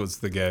Patrick was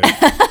the goat.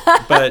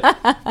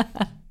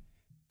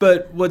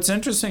 But what's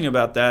interesting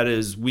about that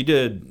is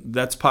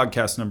that's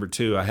podcast number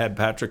 2. I had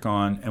Patrick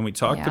on, and we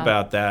talked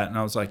about that, and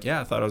I was like,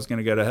 yeah, I thought I was going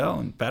to go to hell.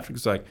 And Patrick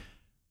was like,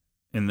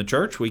 in the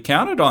church, we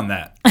counted on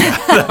that.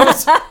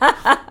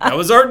 that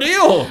was our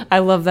deal. I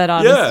love that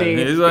honesty.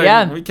 Yeah, he's like,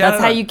 yeah, we that's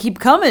counted how on. you keep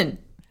coming.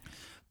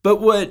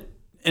 But what,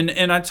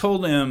 and I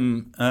told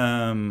him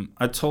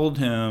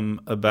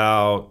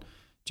about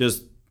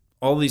just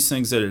all these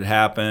things that had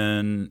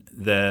happened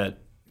that,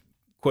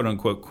 quote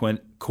unquote,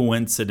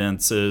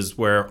 coincidences,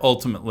 where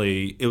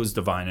ultimately it was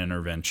divine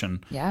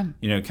intervention. Yeah.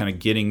 You know, kind of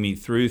getting me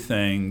through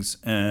things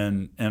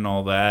and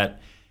all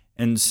that.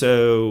 And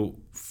so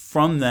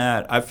from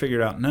that, I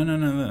figured out,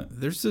 no.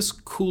 There's this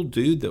cool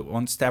dude that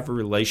wants to have a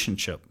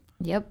relationship.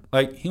 Yep.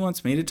 Like, he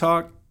wants me to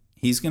talk.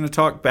 He's going to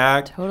talk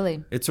back.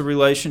 Totally. It's a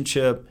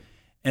relationship.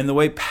 And the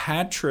way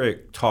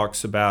Patrick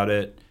talks about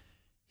it,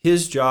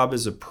 his job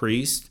as a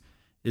priest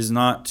is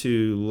not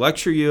to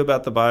lecture you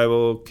about the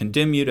Bible,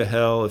 condemn you to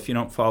hell if you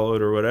don't follow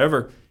it or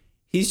whatever.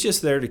 He's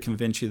just there to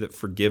convince you that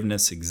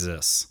forgiveness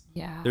exists.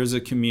 Yeah. There's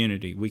a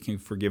community. We can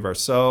forgive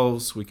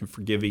ourselves. We can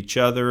forgive each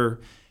other.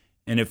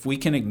 And if we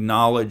can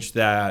acknowledge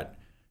that,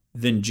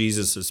 then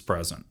Jesus is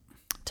present.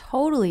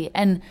 Totally.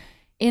 And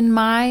in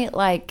my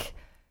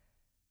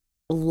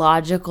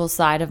logical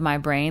side of my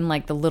brain,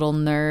 like the little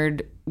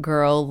nerd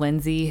girl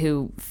Lindsay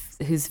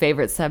whose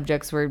favorite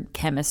subjects were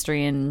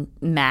chemistry and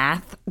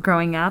math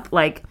growing up,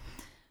 like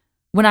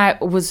when I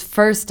was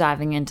first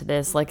diving into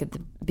this, like at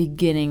the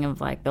beginning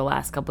of like the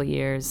last couple of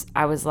years,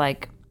 I was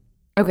like,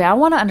 okay, I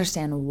want to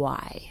understand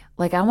why.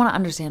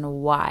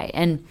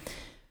 And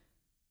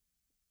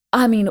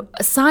I mean,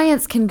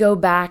 science can go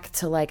back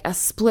to like a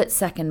split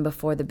second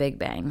before the Big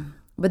Bang,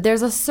 but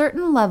there's a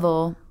certain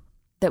level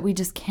that we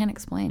just can't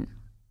explain.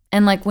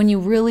 And like when you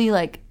really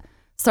like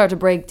start to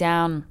break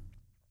down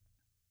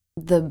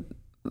the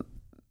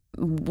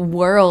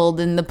world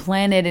and the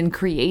planet and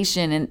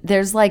creation, and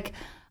there's like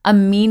a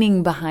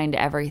meaning behind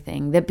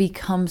everything that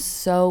becomes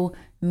so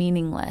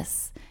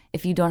meaningless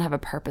if you don't have a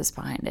purpose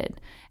behind it.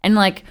 And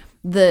like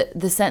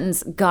the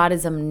sentence, God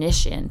is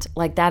omniscient,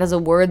 like that is a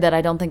word that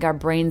I don't think our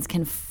brains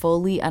can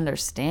fully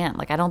understand.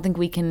 Like I don't think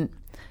we can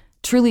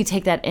truly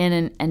take that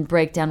in and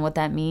break down what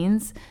that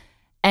means.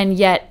 And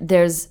yet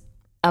there's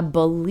a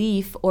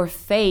belief or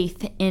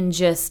faith in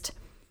just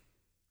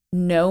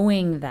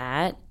knowing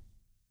that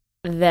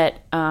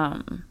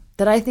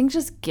I think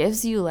just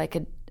gives you like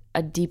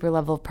a deeper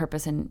level of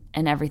purpose in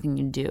everything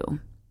you do.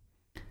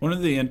 One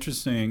of the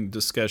interesting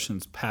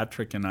discussions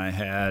Patrick and I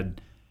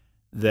had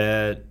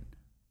that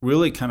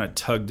really kind of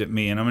tugged at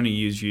me, and I'm going to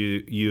use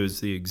you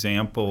as the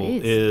example,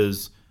 Please.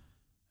 is,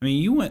 I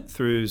mean, you went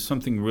through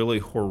something really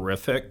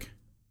horrific,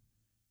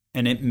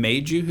 and it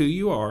made you who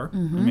you are.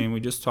 Mm-hmm. I mean,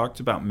 we just talked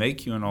about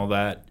make you and all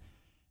that.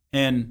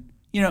 And,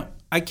 you know,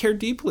 I care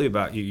deeply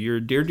about you. You're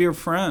a dear, dear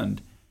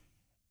friend.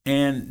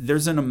 And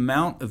there's an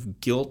amount of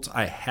guilt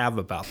I have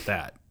about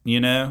that, you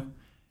know?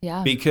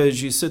 Yeah.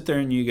 Because you sit there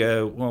and you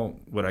go, well,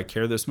 would I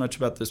care this much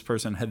about this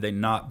person had they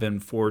not been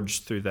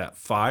forged through that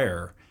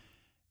fire?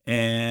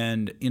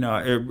 And, you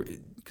know,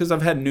 because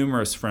I've had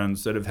numerous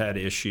friends that have had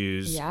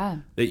issues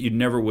that you'd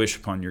never wish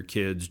upon your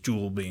kids,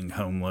 Jewel being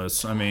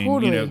homeless. I mean,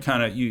 Totally. you know,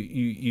 kind of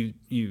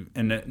you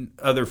and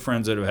other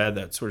friends that have had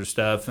that sort of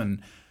stuff.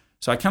 And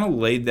so I kind of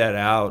laid that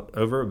out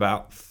over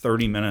about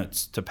 30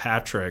 minutes to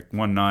Patrick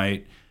one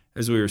night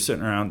as we were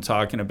sitting around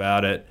talking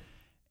about it.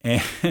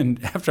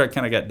 And after I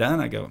kind of got done,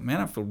 I go,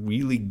 man, I feel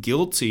really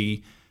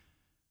guilty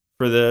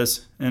for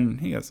this. And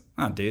he goes,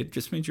 oh, dude, it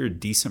just means you're a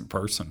decent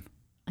person.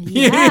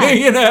 Yeah.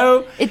 You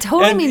know? It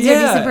totally means you're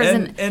a decent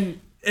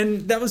person.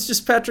 And that was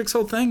just Patrick's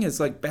whole thing. Is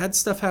like bad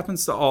stuff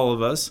happens to all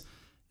of us.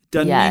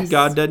 Doesn't Yes. mean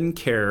God doesn't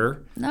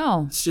care.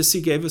 No. It's just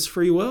he gave us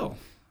free will.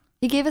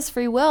 He gave us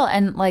free will,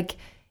 and like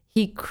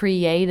he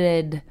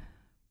created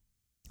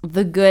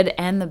the good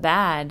and the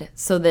bad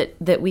so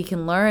that we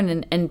can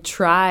learn and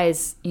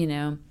tries, you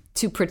know,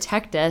 to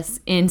protect us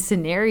in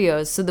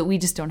scenarios so that we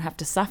just don't have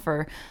to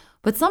suffer.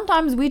 But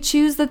sometimes we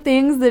choose the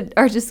things that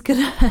are just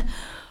gonna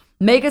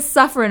make us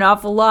suffer an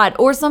awful lot,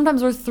 or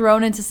sometimes we're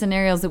thrown into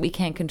scenarios that we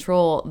can't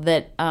control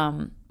that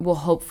will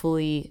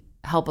hopefully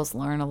help us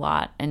learn a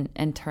lot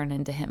and turn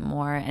into him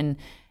more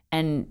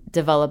and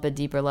develop a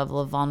deeper level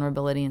of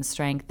vulnerability and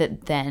strength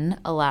that then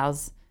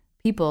allows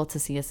people to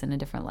see us in a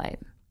different light.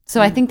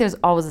 So I think there's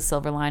always a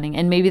silver lining,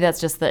 and maybe that's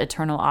just the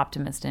eternal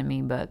optimist in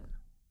me, but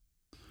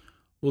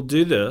We'll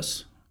do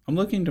this. I'm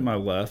looking to my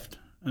left,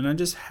 and I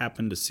just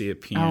happen to see a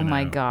piano. oh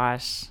my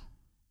gosh.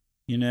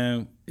 You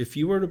know, if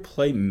you were to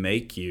play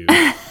Make You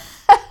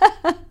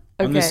Okay.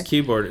 on this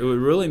keyboard, it would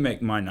really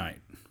make my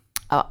night.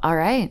 Oh, all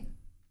right.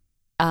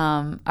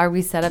 Are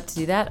we set up to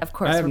do that? Of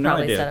course, I have we're no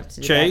probably idea. set up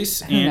to do Chase,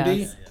 that. Who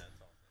Andy. knows?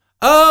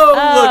 Oh,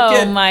 look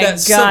at Oh my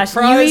that gosh.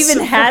 surprise, You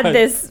even had surprise.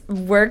 this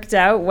worked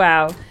out.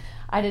 Wow.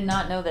 I did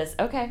not know this.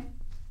 Okay.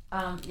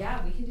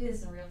 Yeah, we can do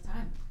this in real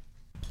time.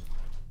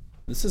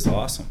 This is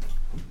awesome.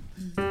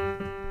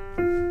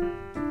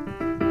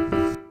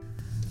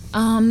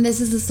 This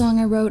is the song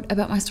I wrote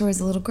about my story as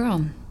a little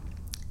girl.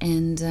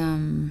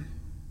 And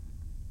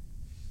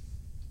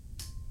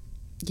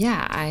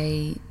yeah,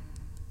 I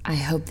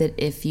hope that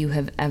if you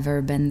have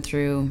ever been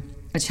through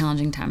a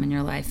challenging time in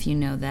your life, you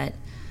know that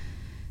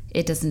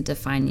it doesn't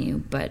define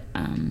you, but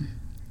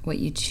what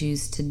you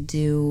choose to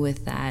do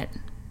with that,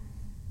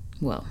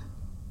 well,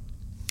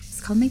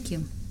 it's called Make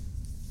You.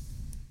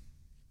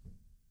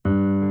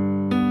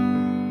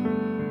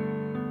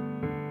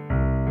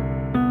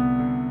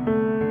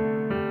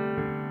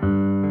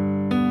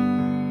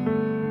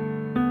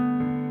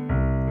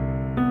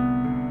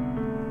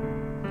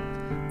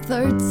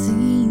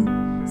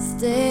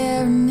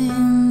 Staring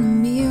in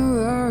the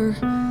mirror,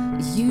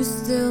 you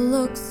still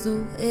look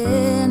so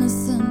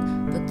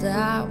innocent, but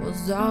that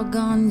was all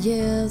gone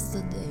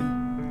yesterday.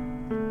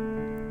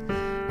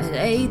 At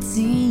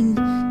 18,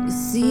 you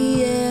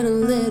see it a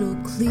little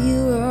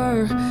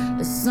clearer.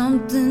 There's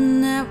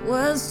something that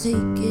was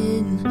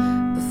taken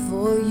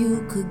before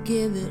you could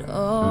give it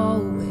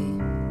all away.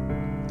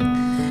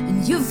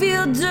 And you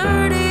feel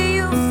dirty,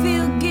 you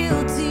feel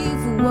guilty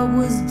for what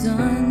was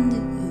done to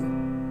you.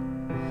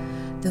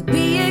 There'll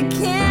be a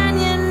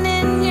canyon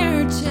in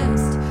your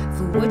chest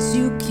for what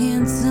you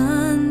can't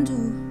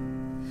undo.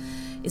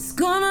 It's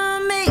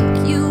gonna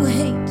make you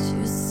hate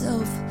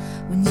yourself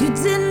when you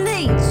didn't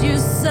hate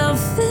yourself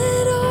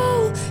at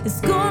all. It's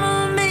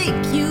gonna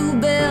make you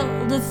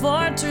build a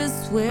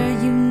fortress where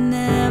you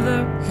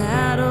never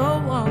had a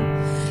wall.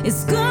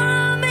 It's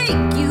gonna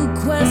make you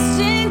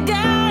question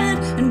God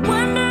and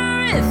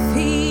wonder if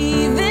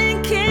He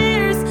even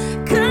cares.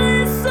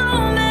 'Cause it's so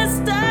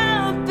messed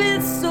up,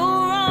 it's so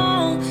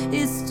wrong,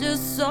 it's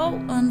just so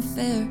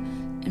unfair.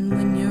 And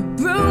when you're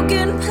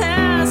broken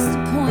past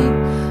the point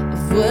of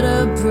what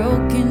a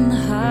broken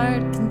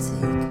heart can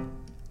take,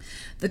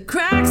 the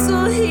cracks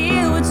will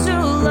heal, but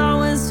you'll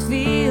always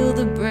feel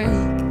the break.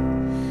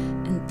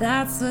 And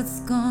that's what's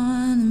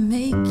gonna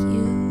make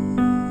you.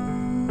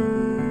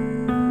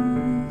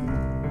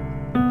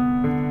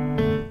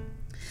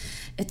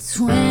 At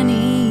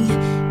 20,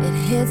 it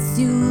hits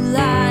you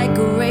like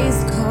a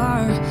race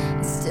car.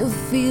 It still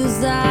feels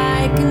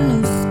like a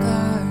new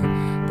scar,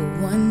 but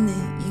one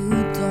that you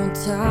don't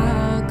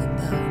talk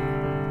about.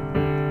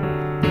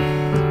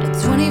 At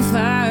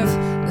 25,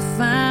 you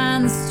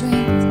find the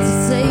strength to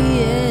say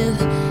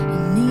it,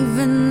 and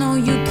even though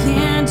you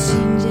can't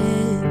change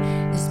it,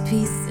 there's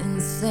peace in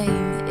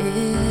saying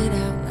it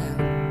out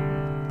loud.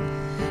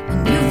 And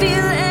you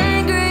feel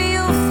angry,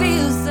 you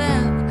feel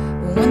sad,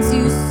 but once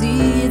you see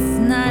it's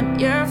not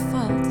your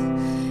fault,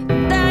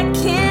 that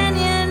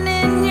canyon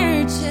in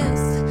your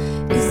chest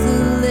is the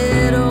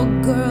little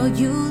girl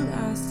you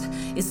lost.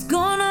 It's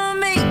gonna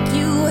make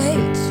you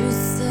hate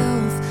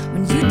yourself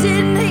when you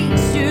didn't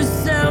hate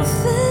yourself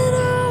at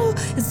all.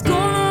 It's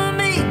gonna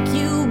make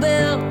you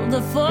build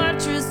a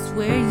fortress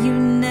where you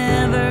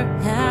never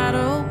had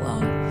a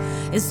wall.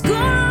 It's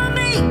gonna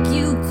make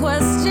you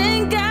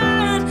question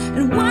God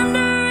and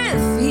wonder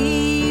if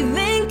He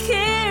even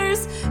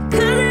cares.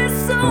 'Cause it's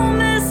so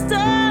messed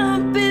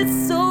up,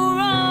 it's so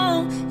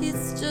wrong,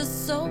 it's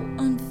just so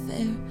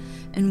unfair.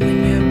 And when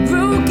you're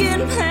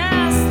broken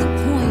past the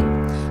point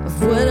of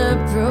what a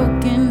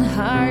broken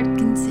heart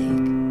can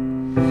take,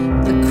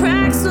 the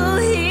cracks will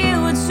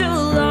heal, but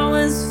you'll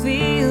always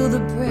feel the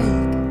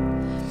break.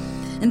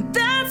 And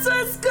that's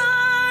what's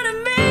gonna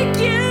make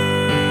you.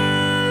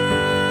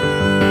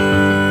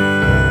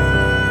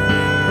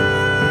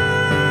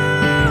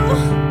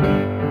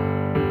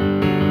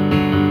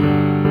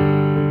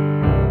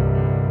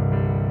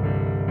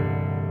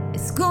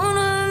 It's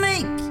gonna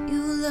make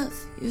you love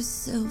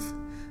yourself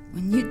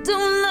when you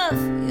don't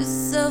love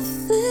yourself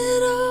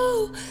at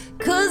all.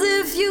 'Cause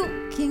if you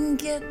can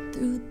get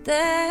through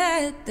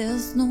that,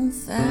 there's no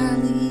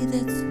valley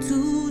that's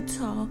too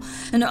tall.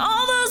 And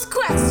all those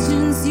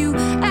questions you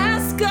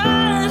ask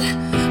God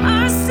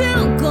are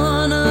still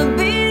gonna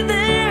be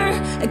there.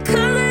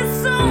 'Cause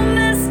it's so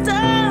messed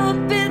up,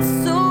 it's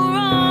so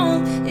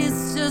wrong,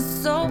 it's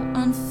just so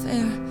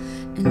unfair.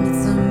 And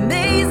it's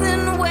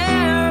amazing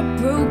where a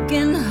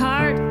broken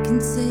heart can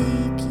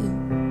take you.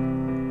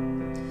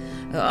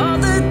 All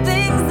the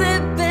things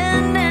that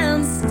bend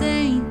and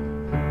stain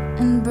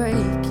and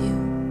break you,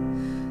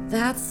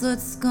 that's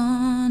what's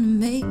gonna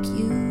make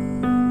you.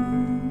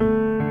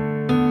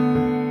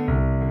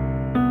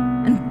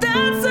 And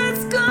that's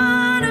what's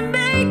gonna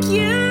make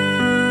you.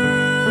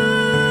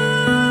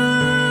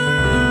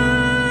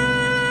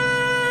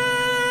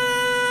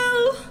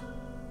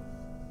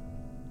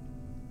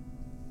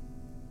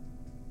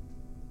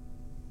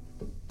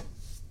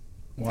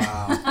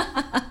 Wow.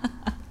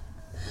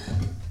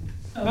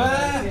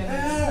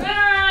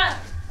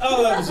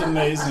 Oh, that was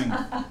amazing.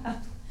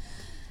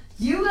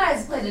 You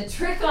guys played a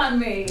trick on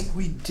me.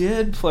 We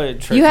did play a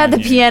trick. You had on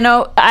the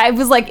piano. I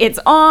was like, it's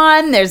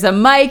on. There's a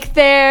mic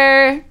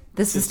there.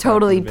 This was Just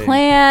totally happened to be.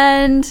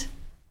 planned.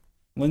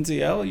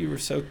 Lindsay Ell, you were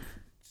so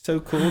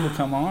cool to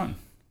come on.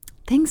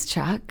 Thanks,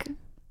 Chuck.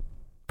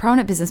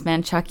 Prominent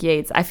businessman Chuck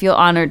Yates. I feel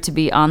honored to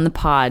be on the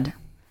pod.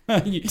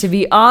 To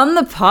be on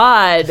the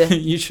pod.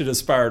 You should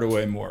aspire to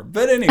way more.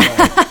 But anyway,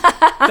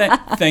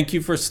 thank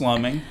you for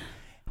slumming.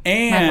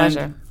 And My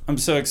pleasure. I'm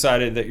so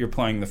excited that you're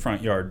playing the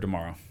front yard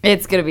tomorrow.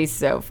 It's going to be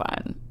so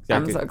fun. Exactly.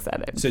 I'm so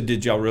excited. So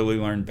did y'all really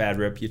learn Bad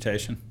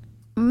Reputation?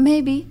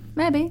 Maybe.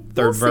 Third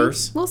We'll see.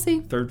 verse? We'll see.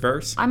 Third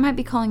verse? I might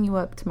be calling you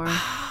up tomorrow.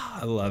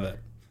 I love it.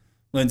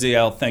 Lindsay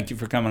Ell, thank you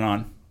for coming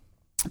on.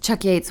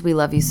 Chuck Yates, we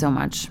love you so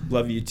much.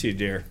 Love you too,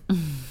 dear.